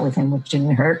sat with him, which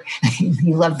didn't hurt.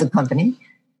 He loved the company.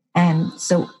 And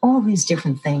so all these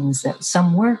different things that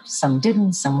some worked, some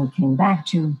didn't, some we came back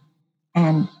to.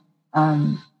 And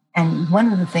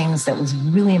one of the things that was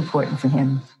really important for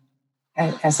him,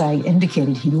 as I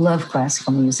indicated, he loved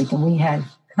classical music, and we had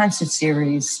concert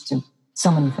series to so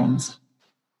many things.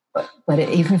 But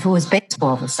even if it was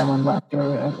baseball that someone loved,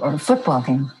 or a football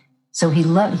game, so he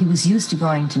was used to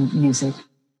going to music.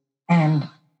 And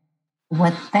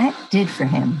what that did for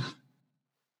him,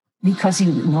 because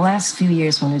in the last few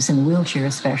years when he was in the wheelchair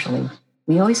especially,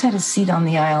 we always had a seat on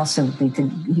the aisle so he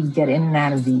could get in and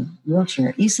out of the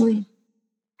wheelchair easily.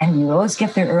 And we would always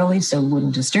get there early so we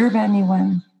wouldn't disturb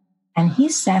anyone. And he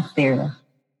sat there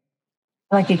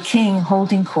like a king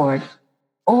holding court.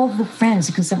 All the friends,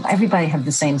 because everybody had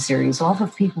the same series, all the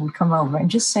people would come over and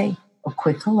just say a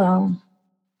quick hello,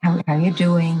 how are you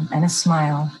doing, and a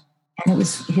smile. And it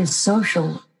was his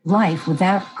social life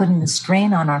without putting the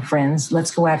strain on our friends.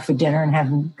 Let's go out for dinner and have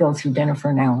them go through dinner for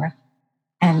an hour.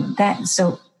 And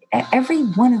so every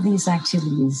one of these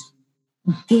activities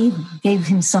gave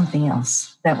him something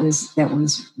else that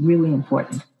was really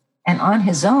important. And on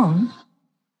his own,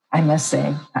 I must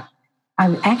say,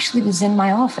 I actually was in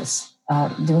my office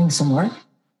doing some work,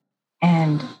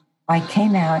 and I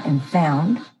came out and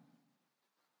found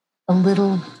a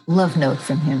little love note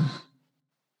from him.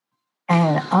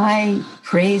 And I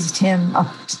praised him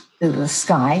up to the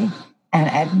sky,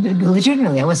 and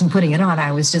legitimately, I wasn't putting it on.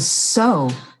 I was just so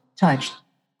touched.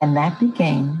 And that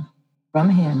became, from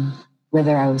him,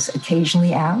 whether I was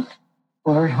occasionally out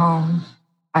or at home,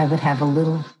 I would have a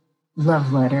little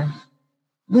love letter.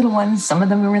 Little ones, some of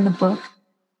them were in the book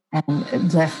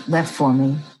and left for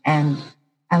me. And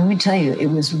let me tell you, it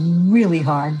was really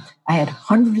hard. I had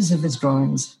hundreds of his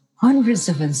drawings, hundreds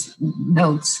of his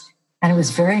notes, and it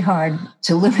was very hard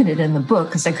to limit it in the book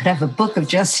because I could have a book of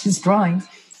just his drawings.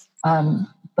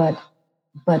 But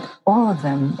all of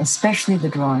them, especially the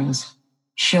drawings,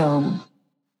 show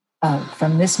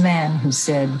from this man who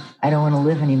said, "I don't want to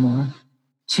live anymore,"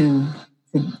 to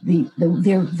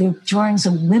their drawings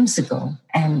are whimsical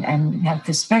and have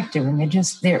perspective, and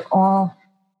they're all.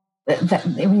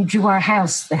 When you drew our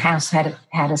house, the house had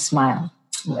a smile.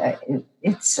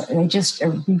 They just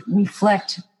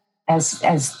reflect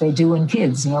as they do in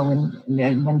kids. You know,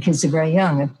 when kids are very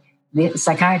young, the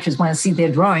psychiatrists want to see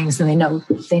their drawings, and they know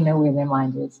where their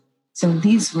mind is. So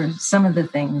these were some of the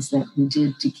things that we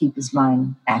did to keep his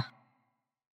mind active.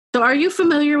 So, are you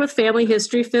familiar with family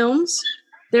history films?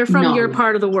 They're from your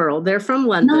part of the world. They're from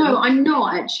London. No, I'm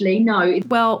not actually, no.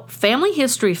 Well, Family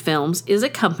History Films is a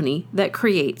company that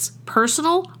creates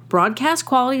personal, broadcast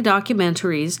quality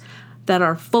documentaries that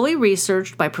are fully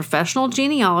researched by professional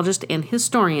genealogists and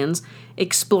historians,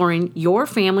 exploring your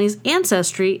family's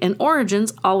ancestry and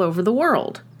origins all over the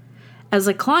world. As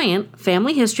a client,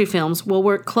 Family History Films will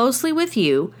work closely with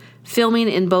you, filming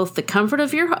in both the comfort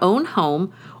of your own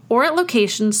home or at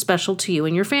locations special to you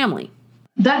and your family.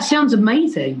 That sounds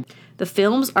amazing. The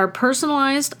films are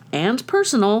personalized and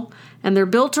personal, and they're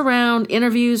built around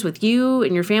interviews with you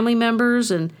and your family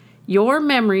members, and your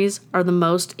memories are the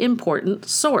most important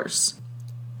source.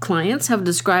 Clients have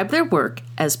described their work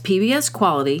as PBS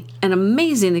quality, an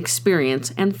amazing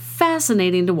experience, and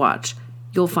fascinating to watch.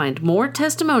 You'll find more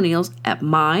testimonials at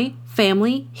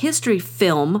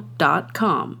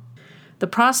myfamilyhistoryfilm.com. The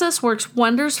process works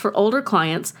wonders for older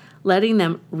clients, letting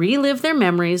them relive their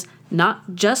memories,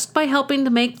 not just by helping to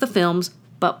make the films,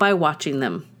 but by watching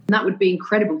them. That would be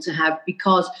incredible to have,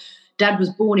 because Dad was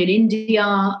born in India,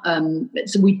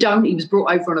 so he was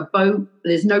brought over on a boat.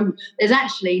 There's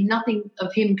actually nothing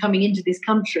of him coming into this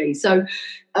country. So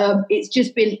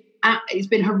it's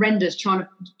been horrendous trying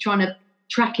to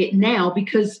track it now,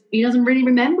 because he doesn't really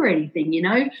remember anything, you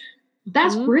know.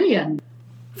 That's brilliant.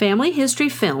 Family History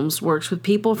Films works with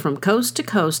people from coast to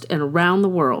coast and around the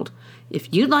world.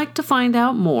 If you'd like to find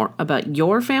out more about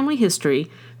your family history,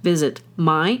 visit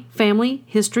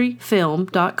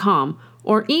myfamilyhistoryfilm.com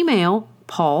or email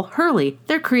Paul Hurley,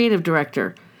 their creative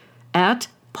director, at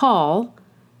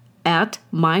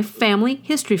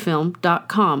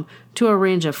paul@myfamilyhistoryfilm.com to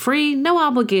arrange a free,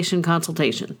 no-obligation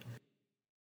consultation.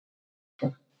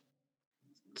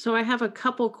 So I have a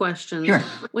couple questions. Sure.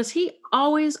 Was he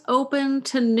always open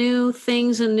to new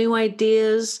things and new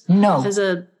ideas? No.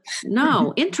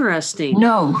 No. Interesting.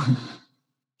 No.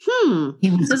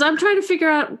 Because I'm trying to figure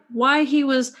out why he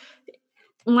was.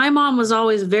 My mom was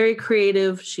always very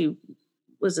creative. She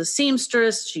was a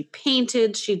seamstress. She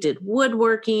painted. She did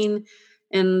woodworking.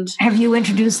 And have you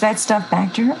introduced that stuff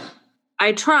back to her?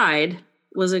 I tried.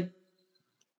 Was a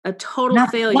total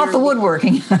failure. Not the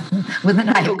woodworking with a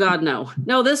knife. Oh God, no.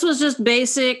 No, this was just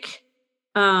basic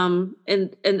and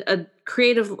a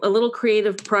little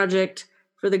creative project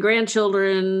for the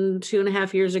grandchildren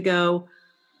 2.5 years ago.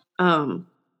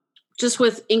 Just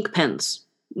with ink pens.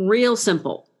 Real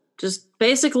simple. Just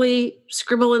basically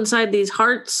scribble inside these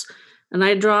hearts, and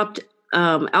I dropped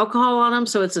alcohol on them,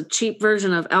 so it's a cheap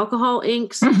version of alcohol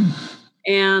inks.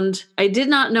 And I did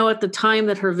not know at the time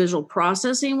that her visual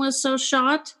processing was so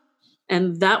shot,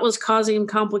 and that was causing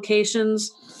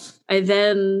complications. I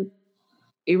then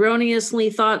erroneously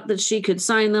thought that she could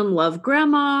sign them, "Love,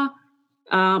 Grandma."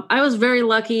 I was very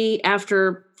lucky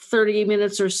after 30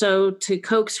 minutes or so to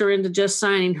coax her into just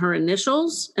signing her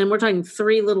initials. And we're talking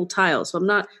 3 little tiles. So I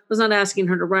was not asking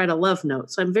her to write a love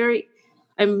note. So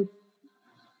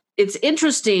it's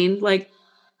interesting. Like,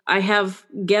 I have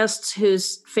guests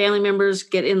whose family members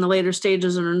get in the later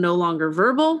stages and are no longer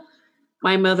verbal.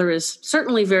 My mother is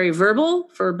certainly very verbal,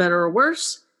 for better or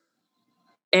worse.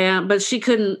 But she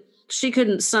couldn't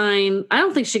sign. I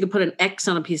don't think she could put an X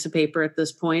on a piece of paper at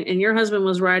this point. And your husband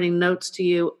was writing notes to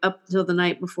you up until the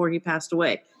night before he passed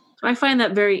away. So I find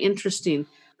that very interesting.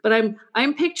 But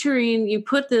I'm picturing you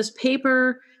put this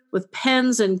paper with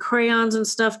pens and crayons and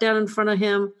stuff down in front of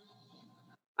him.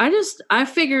 I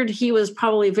figured he was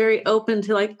probably very open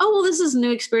to, like, oh, well, this is a new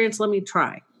experience. Let me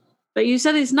try. But you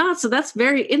said he's not, so that's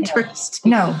very interesting.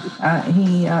 No,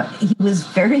 he was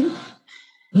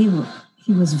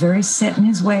very set in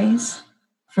his ways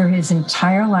for his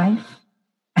entire life,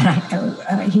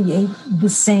 and he ate the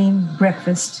same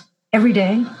breakfast every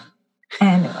day,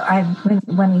 And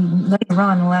when he later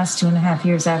on, the last 2.5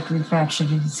 years after he fractured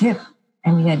his hip,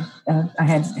 and we had, I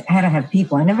had to have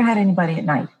people. I never had anybody at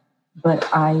night, but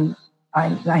I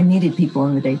needed people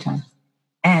in the daytime.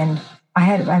 And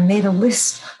I made a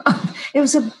list. It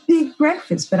was a big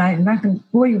breakfast, but I'm not going to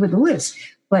bore you with the list.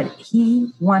 But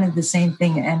he wanted the same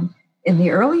thing. And in the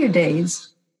earlier days,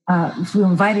 if we were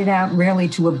invited out rarely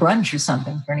to a brunch or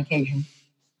something for an occasion,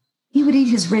 he would eat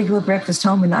his regular breakfast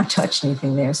home and not touch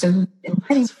anything there. So in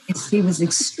many ways, he was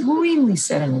extremely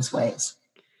set in his ways.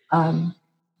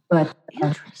 But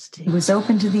he was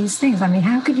open to these things. I mean,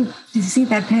 how could you see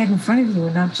that pad in front of you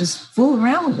and not just fool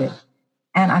around with it?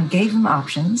 And I gave him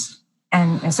options.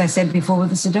 And as I said before with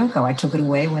the Sudoku, I took it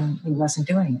away when he wasn't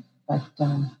doing it. But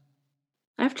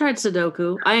I've tried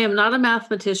Sudoku. I am not a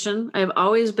mathematician. I've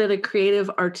always been a creative,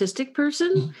 artistic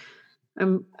person.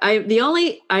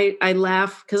 I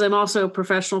laugh because I'm also a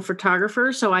professional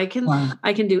photographer, so I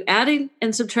can do adding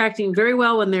and subtracting very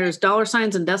well when there's dollar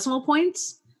signs and decimal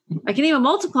points. I can even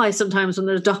multiply sometimes when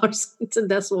there's dollar signs and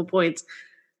decimal points.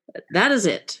 That is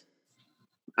it.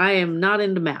 I am not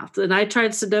into math. And I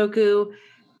tried Sudoku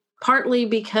partly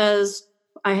because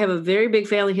I have a very big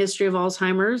family history of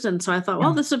Alzheimer's. And so I thought,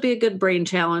 well, this would be a good brain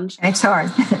challenge. It's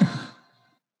hard.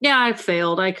 Yeah, I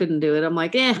failed. I couldn't do it. I'm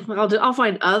like, I'll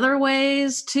find other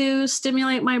ways to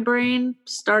stimulate my brain.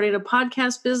 Starting a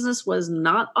podcast business was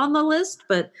not on the list,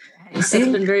 but it's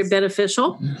been very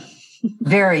beneficial.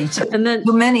 Very. And then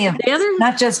too many of the other,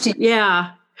 not just to,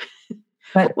 yeah.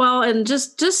 But well, and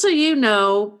just so you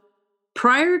know,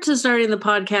 prior to starting the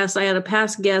podcast, I had a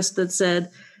past guest that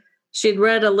said she'd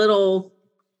read a little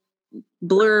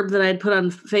blurb that I'd put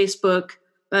on Facebook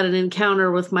about an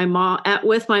encounter with my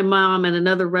mom and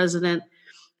another resident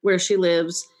where she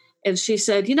lives. And she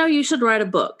said, you should write a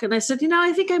book. And I said,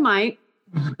 I think I might.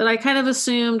 But I kind of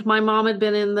assumed my mom had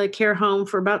been in the care home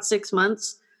for about 6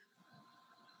 months.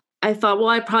 I thought, well,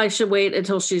 I probably should wait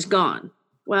until she's gone.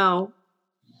 Well,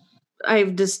 I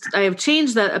have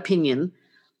changed that opinion.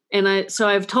 And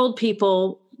I've told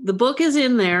people the book is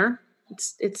in there.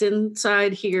 It's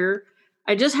inside here.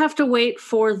 I just have to wait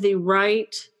for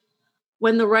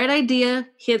when the right idea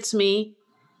hits me,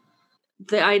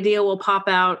 the idea will pop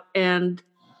out and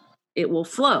it will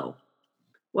flow.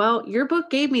 Well, your book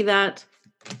gave me that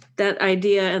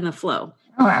idea and the flow.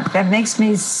 Oh, that makes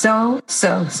me so,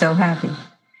 so, so happy.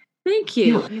 Thank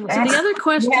you. So the other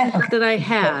question that I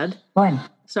had,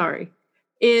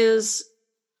 is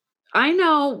I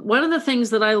know one of the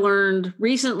things that I learned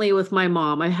recently with my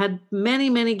mom, I had many,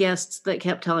 many guests that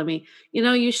kept telling me,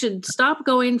 you should stop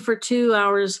going for 2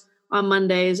 hours on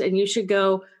Mondays and you should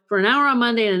go for an hour on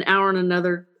Monday and an hour on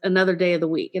another day of the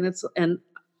week. And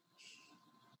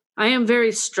I am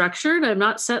very structured. I'm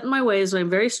not set in my ways. I'm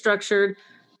very structured.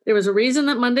 There was a reason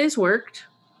that Mondays worked.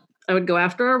 I would go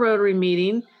after our Rotary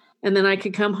meeting and then I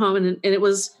could come home. And it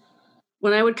was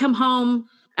when I would come home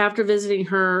after visiting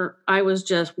her, I was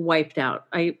just wiped out.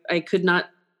 I could not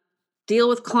deal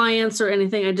with clients or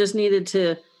anything. I just needed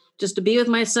to be with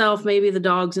myself, maybe the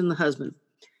dogs and the husband.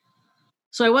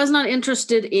 So I was not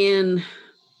interested in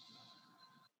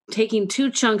taking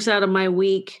 2 chunks out of my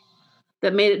week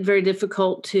that made it very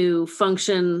difficult to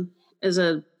function as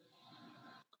a,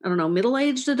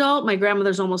 middle-aged adult. My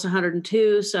grandmother's almost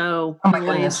 102, so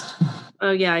middle-aged.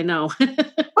 Oh, yeah, I know.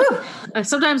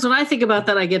 Sometimes when I think about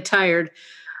that, I get tired.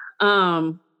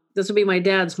 This would be my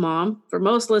dad's mom. For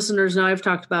most listeners now, I've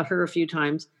talked about her a few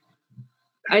times.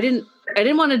 I didn't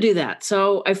want to do that.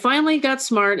 So I finally got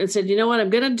smart and said, you know what,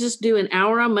 I'm going to just do an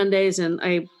hour on Mondays. And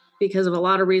I, because of a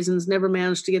lot of reasons, never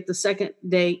managed to get the second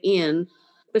day in.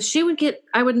 But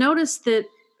I would notice that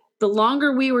the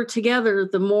longer we were together,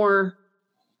 the more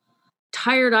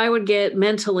tired I would get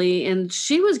mentally. And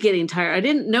she was getting tired. I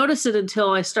didn't notice it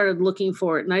until I started looking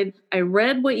for it. And I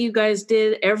read what you guys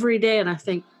did every day. And I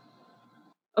think,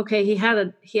 okay, he had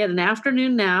an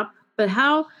afternoon nap, but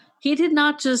how he did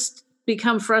not just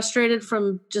become frustrated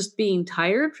from just being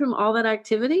tired from all that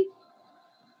activity?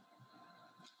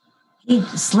 He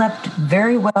slept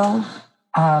very well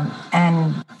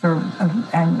and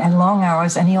long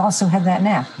hours, and he also had that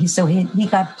nap. He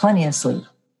got plenty of sleep.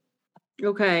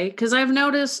 Okay, because I've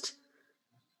noticed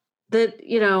that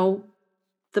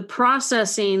the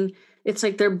processing. It's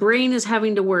like their brain is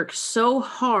having to work so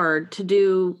hard to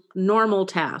do normal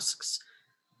tasks,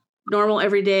 normal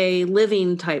everyday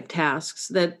living type tasks,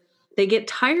 that they get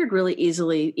tired really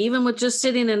easily, even with just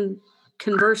sitting and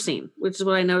conversing, which is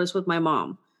what I noticed with my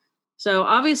mom. So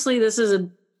obviously this is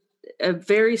a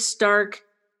very stark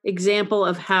example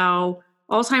of how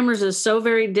Alzheimer's is so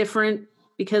very different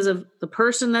because of the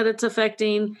person that it's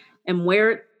affecting and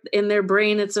where in their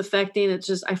brain it's affecting. It's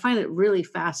just, I find it really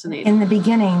fascinating. In the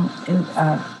beginning,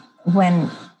 when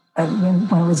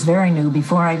it was very new,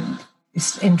 before I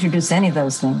introduced any of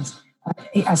those things,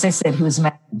 as I said, he was a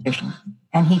mathematician,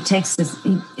 and he takes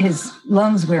his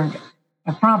lungs were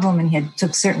a problem, and he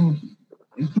took certain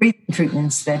breathing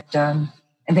treatments that, and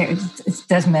it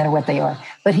doesn't matter what they are,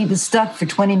 but he was stuck for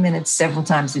 20 minutes several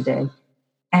times a day.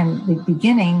 And the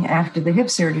beginning, after the hip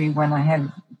surgery, when I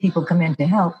had people come in to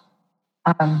help,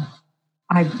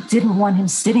 I didn't want him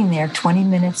sitting there 20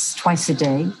 minutes twice a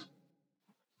day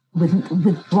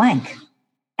with blank.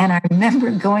 And I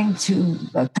remember going to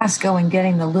Costco and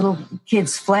getting the little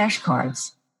kids'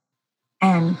 flashcards,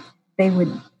 and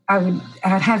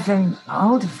I'd have them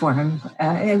hold it for him,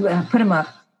 put him up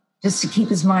just to keep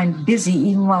his mind busy,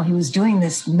 even while he was doing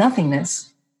this nothingness.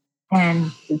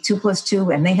 And 2 +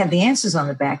 2, and they had the answers on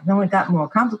the back. Then it got more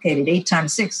complicated, 8 ×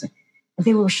 6. And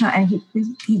they were shy, and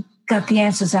he got the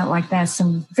answers out like that. So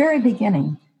from the very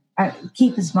beginning,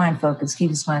 keep his mind focused.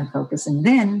 And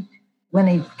then when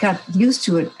he got used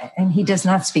to it, and he does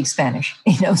not speak Spanish,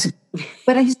 he knows it,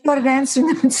 but he started answering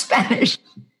them in Spanish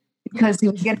because he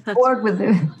was getting bored with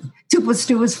it. 2 +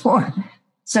 2 is 4.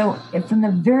 So from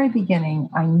the very beginning,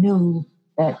 I knew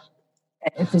that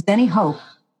if there's any hope,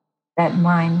 that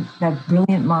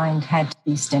brilliant mind had to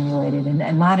be stimulated,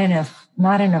 and not in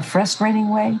a frustrating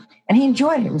way. And he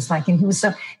enjoyed it. It was like, and he was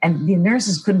and the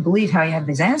nurses couldn't believe how he had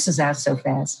these answers out so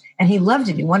fast. And he loved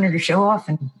it. He wanted to show off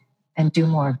and do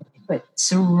more. But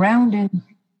surrounding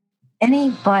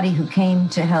anybody who came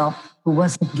to help, who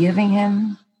wasn't giving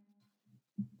him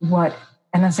what,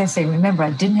 and as I say, remember,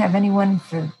 I didn't have anyone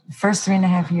for the first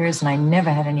 3.5 years, and I never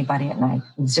had anybody at night.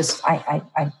 It was just, I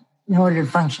in order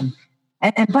to function.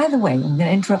 And by the way, I'm going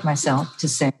to interrupt myself to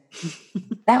say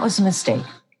that was a mistake.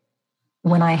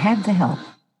 When I had the help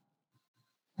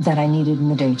that I needed in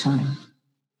the daytime,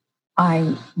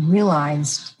 I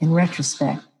realized in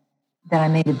retrospect that I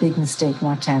made a big mistake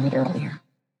not to have it earlier.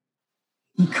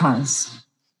 Because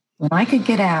when I could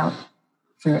get out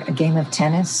for a game of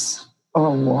tennis or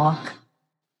a walk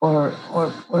or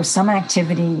some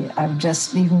activity,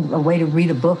 just even a way to read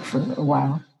a book for a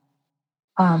while,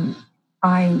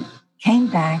 I came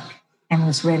back and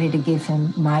was ready to give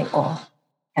him my all.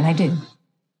 And I did.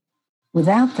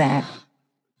 Without that,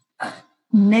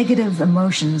 negative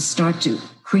emotions start to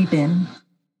creep in,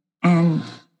 and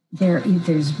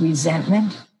there's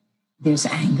resentment, there's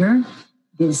anger,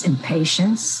 there's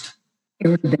impatience,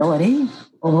 irritability,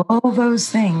 all those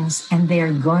things, and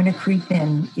they're going to creep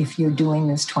in if you're doing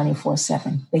this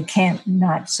 24/7. They can't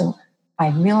not. So I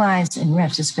realized in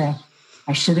retrospect,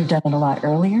 I should have done it a lot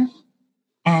earlier,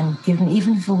 and given,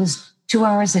 even if it was 2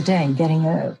 hours a day, getting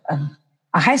a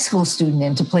high school student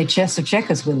in to play chess or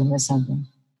checkers with him or something.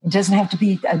 It doesn't have to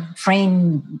be a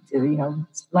trained,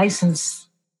 licensed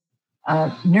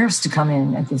nurse to come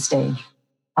in at this stage.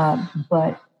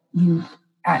 But you,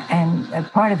 and a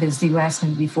part of it is, you asked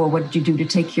me before, what did you do to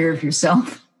take care of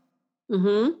yourself?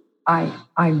 Mm-hmm.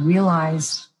 I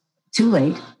realized too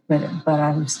late, but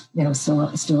I was,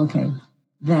 still okay,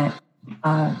 that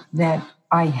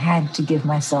I had to give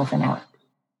myself an out.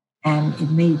 And it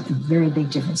made a very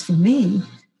big difference. For me,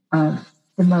 the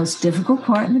most difficult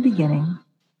part in the beginning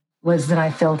was that I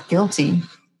felt guilty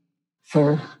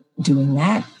for doing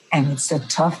that. And it's a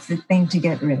tough thing to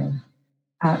get rid of.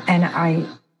 And I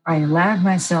allowed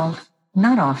myself,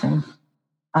 not often,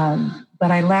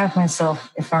 but I allowed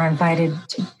myself, if I'm invited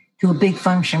to a big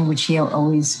function, which he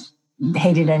always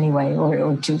hated anyway,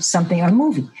 or to something, or a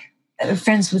movie.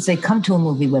 Friends would say, come to a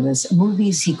movie with us.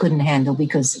 Movies he couldn't handle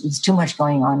because it was too much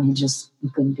going on. He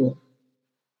couldn't do it.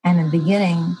 And in the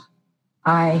beginning,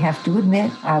 I have to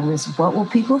admit, I was, what will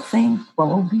people think? What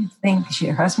will we think?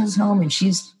 Her husband's home and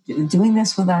she's doing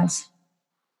this with us.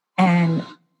 And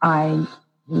it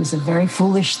was a very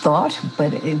foolish thought,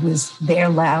 but it was there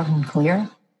loud and clear.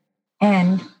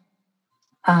 And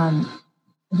I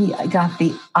got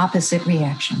the opposite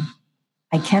reaction.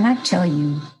 I cannot tell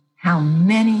you how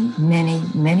many, many,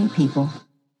 many people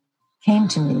came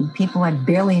to me, people I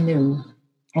barely knew,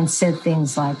 and said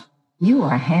things like, you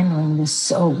are handling this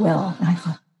so well. And I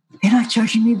thought, they're not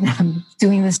judging me that I'm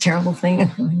doing this terrible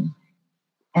thing.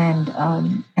 And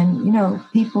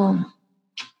people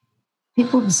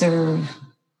observe,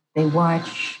 they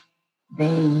watch,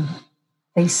 they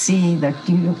see that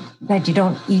you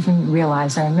don't even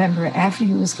realize. I remember after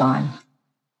he was gone,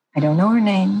 I don't know her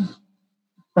name,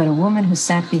 but a woman who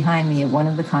sat behind me at one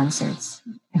of the concerts,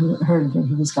 who heard that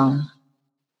he was gone,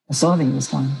 I saw that he was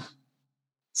gone,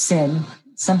 said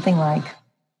something like,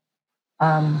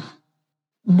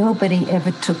 nobody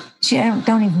ever took, I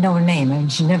don't even know her name. I mean,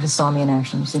 she never saw me in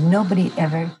action. She said, nobody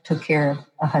ever took care of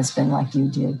a husband like you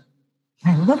did.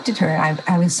 I looked at her.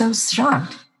 I was so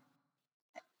shocked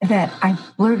that I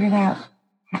blurted out,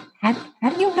 how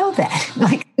do you know that?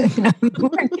 Like,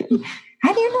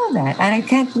 how do you know that? And I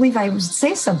can't believe I would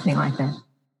say something like that.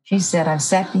 She said, I've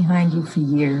sat behind you for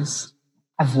years.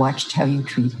 I've watched how you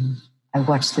treat him. I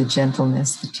watched the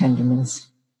gentleness, the tenderness.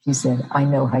 She said, I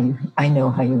know how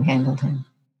you handled him.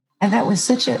 And that was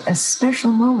such a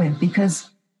special moment because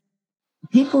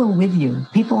people are with you.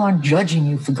 People aren't judging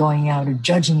you for going out or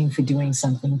judging you for doing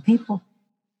something. People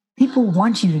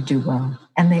want you to do well.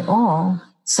 And they all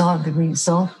saw the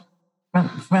result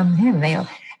from him. They,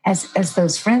 as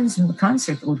those friends in the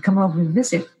concert would come over and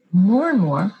visit, more and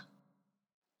more,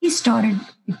 he started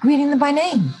greeting them by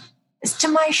name. It's to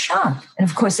my shock. And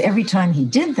of course, every time he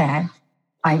did that,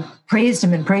 I praised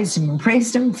him and praised him and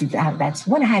praised him. That's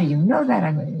what, how do you know that?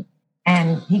 I mean,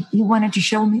 and he wanted to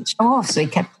show off. So he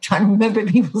kept trying to remember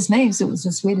people's names. It was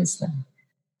the sweetest thing.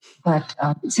 But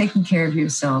taking care of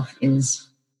yourself is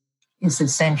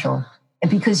essential.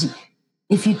 And because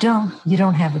if you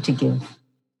don't have it to give.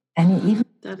 And even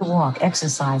the walk,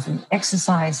 exercise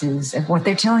is what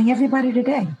they're telling everybody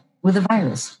today with the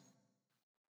virus.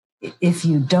 If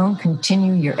you don't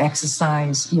continue your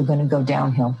exercise, you're going to go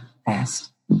downhill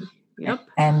fast. Yep.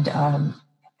 And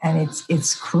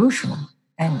it's crucial.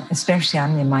 And especially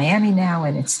I'm in Miami now,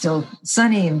 and it's still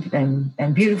sunny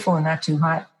and beautiful and not too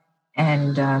hot.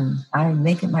 And I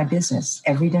make it my business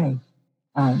every day.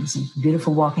 It's a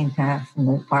beautiful walking path in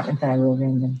the apartment that I live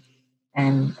in,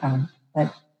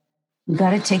 but you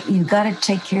got to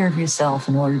take care of yourself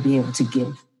in order to be able to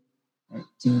give.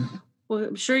 Well,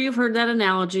 I'm sure you've heard that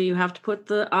analogy. You have to put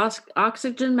the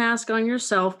oxygen mask on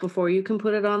yourself before you can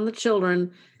put it on the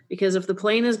children, because if the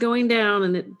plane is going down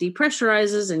and it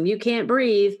depressurizes and you can't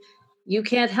breathe, you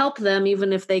can't help them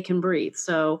even if they can breathe.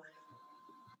 So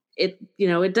it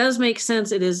does make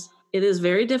sense. It is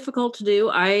very difficult to do.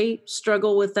 I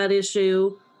struggle with that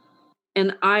issue,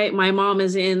 and my mom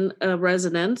is in a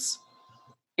residence,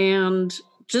 and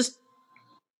just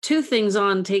two things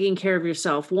on taking care of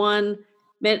yourself. One,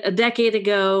 a decade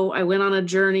ago, I went on a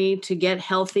journey to get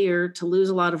healthier, to lose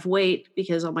a lot of weight,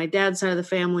 because on my dad's side of the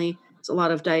family, it's a lot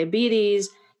of diabetes.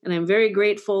 And I'm very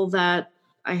grateful that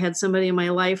I had somebody in my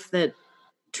life that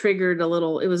triggered a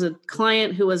little. It was a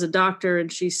client who was a doctor,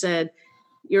 and she said,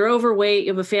 you're overweight,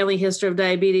 you have a family history of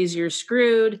diabetes, you're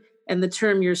screwed. And the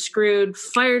term "you're screwed"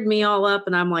 fired me all up.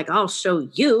 And I'm like, I'll show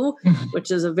you,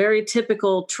 which is a very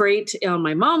typical trait on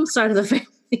my mom's side of the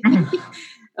family.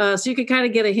 So you can kind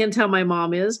of get a hint how my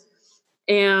mom is.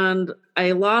 And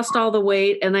I lost all the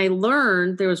weight, and I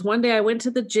learned, there was one day I went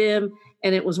to the gym,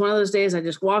 and it was one of those days I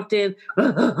just walked in,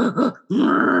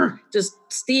 just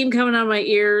steam coming out of my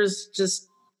ears. Just,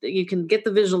 you can get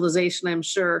the visualization, I'm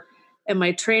sure. And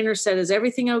my trainer said, is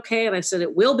everything okay? And I said,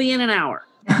 it will be in an hour.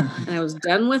 And I was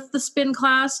done with the spin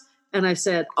class. And I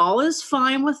said, all is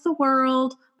fine with the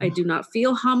world. I do not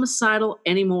feel homicidal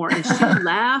anymore. And she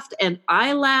laughed, and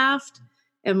I laughed.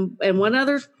 And one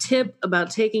other tip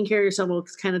about taking care of yourself, well,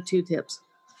 it's kind of two tips.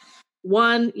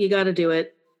 One, you got to do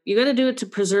it. You got to do it to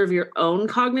preserve your own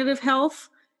cognitive health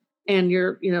and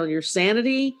your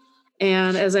sanity.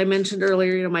 And as I mentioned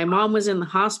earlier, my mom was in the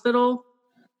hospital,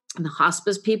 and the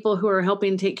hospice people who are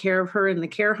helping take care of her in the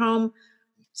care home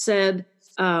said,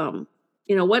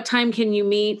 what time can you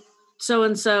meet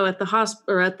so-and-so at the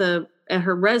hospital or at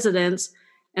her residence?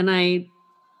 And I,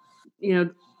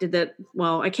 did that.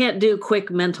 Well, I can't do quick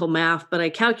mental math, but I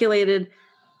calculated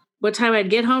what time I'd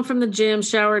get home from the gym,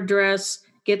 shower, dress,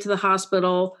 get to the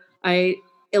hospital. I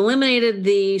eliminated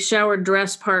the shower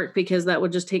dress part because that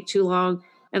would just take too long.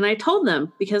 And I told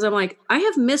them, because I'm like, I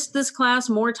have missed this class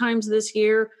more times this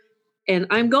year, and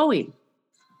I'm going.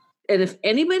 And if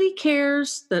anybody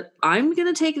cares that I'm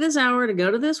going to take this hour to go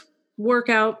to this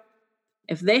workout,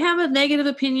 if they have a negative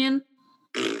opinion,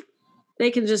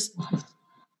 they can just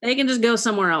go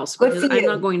somewhere else, because I'm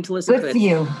not going to listen to it. Good for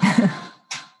you.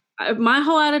 My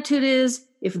whole attitude is,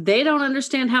 if they don't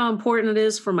understand how important it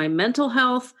is for my mental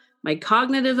health, my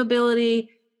cognitive ability,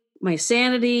 my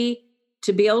sanity,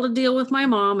 to be able to deal with my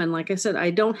mom, and like I said, I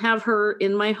don't have her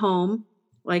in my home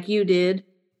like you did,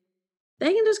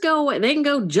 they can just go away. They can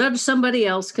go judge somebody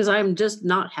else, because I'm just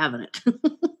not having it.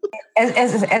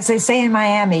 as they say in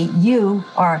Miami, you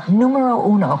are numero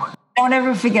uno. Don't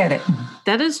ever forget it.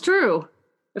 That is true.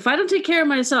 If I don't take care of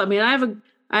myself, I mean,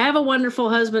 I have a wonderful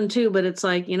husband too, but it's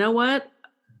like, you know what?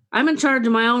 I'm in charge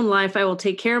of my own life. I will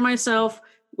take care of myself.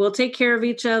 We'll take care of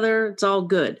each other. It's all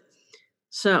good.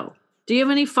 So, do you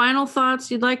have any final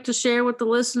thoughts you'd like to share with the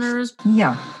listeners?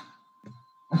 Yeah.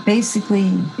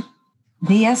 basically,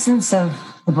 the essence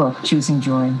of the book, Choosing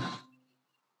Joy,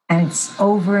 and it's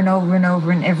over and over and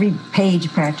over in every page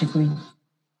practically,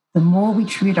 the more we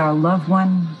treat our loved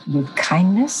one with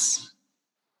kindness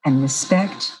and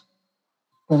respect,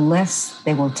 the less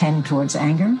they will tend towards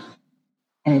anger.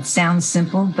 And it sounds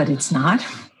simple, but it's not.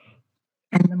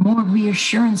 And the more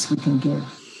reassurance we can give,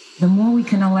 the more we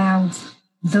can allow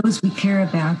those we care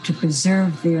about to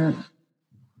preserve their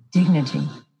dignity.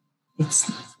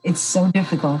 It's so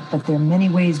difficult, but there are many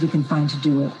ways we can find to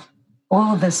do it.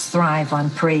 All of us thrive on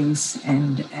praise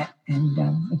and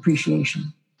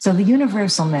appreciation. So the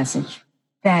universal message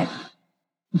that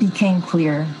became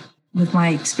clear with my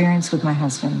experience with my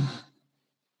husband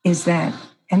is that,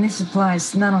 and this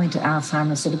applies not only to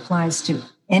Alzheimer's, it applies to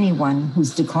anyone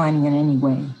who's declining in any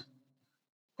way,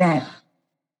 that,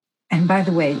 and by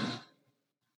the way,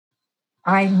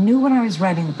 I knew when I was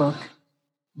writing the book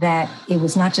that it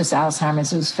was not just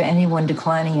Alzheimer's, it was for anyone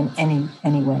declining in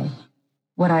any way.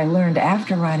 What I learned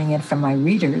after writing it from my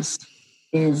readers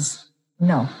is,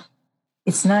 no,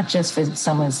 it's not just for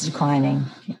someone who's declining.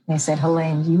 They said,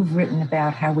 Helene, you've written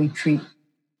about how we treat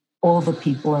all the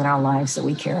people in our lives that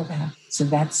we care about. So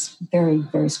that's very,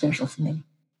 very special for me.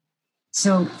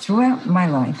 So throughout my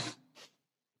life,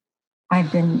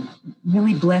 I've been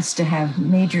really blessed to have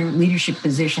major leadership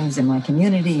positions in my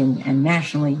community and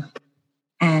nationally.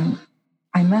 And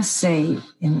I must say,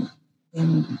 in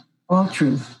all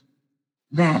truth,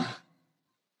 that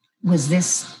was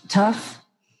this tough?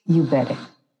 You bet it.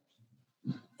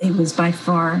 It was by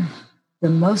far the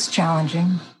most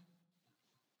challenging,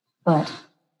 but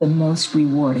the most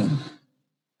rewarding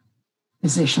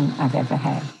position I've ever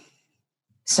had.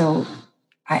 So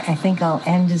I think I'll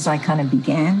end as I kind of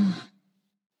began,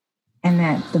 and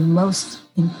that the most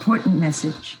important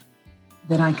message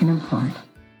that I can impart,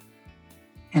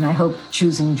 and I hope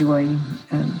Choosing Joy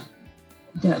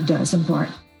does impart,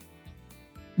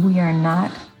 we are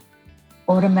not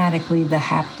automatically the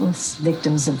hapless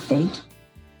victims of fate.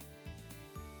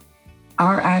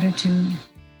 Our attitude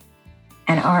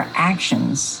and our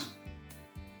actions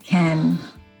can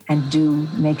and do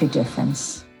make a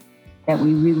difference, that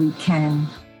we really can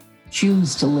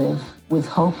choose to live with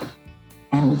hope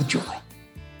and with joy.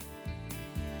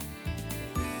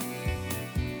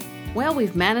 Well,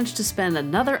 we've managed to spend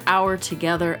another hour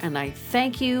together, and I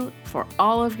thank you for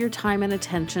all of your time and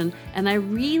attention, and I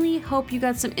really hope you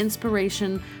got some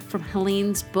inspiration from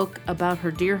Helene's book about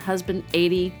her dear husband,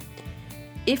 80.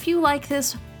 If you like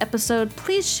this episode,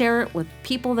 please share it with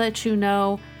people that you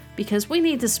know, because we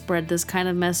need to spread this kind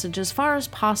of message as far as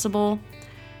possible.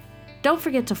 Don't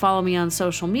forget to follow me on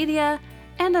social media,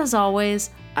 and as always,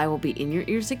 I will be in your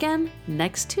ears again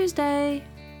next Tuesday.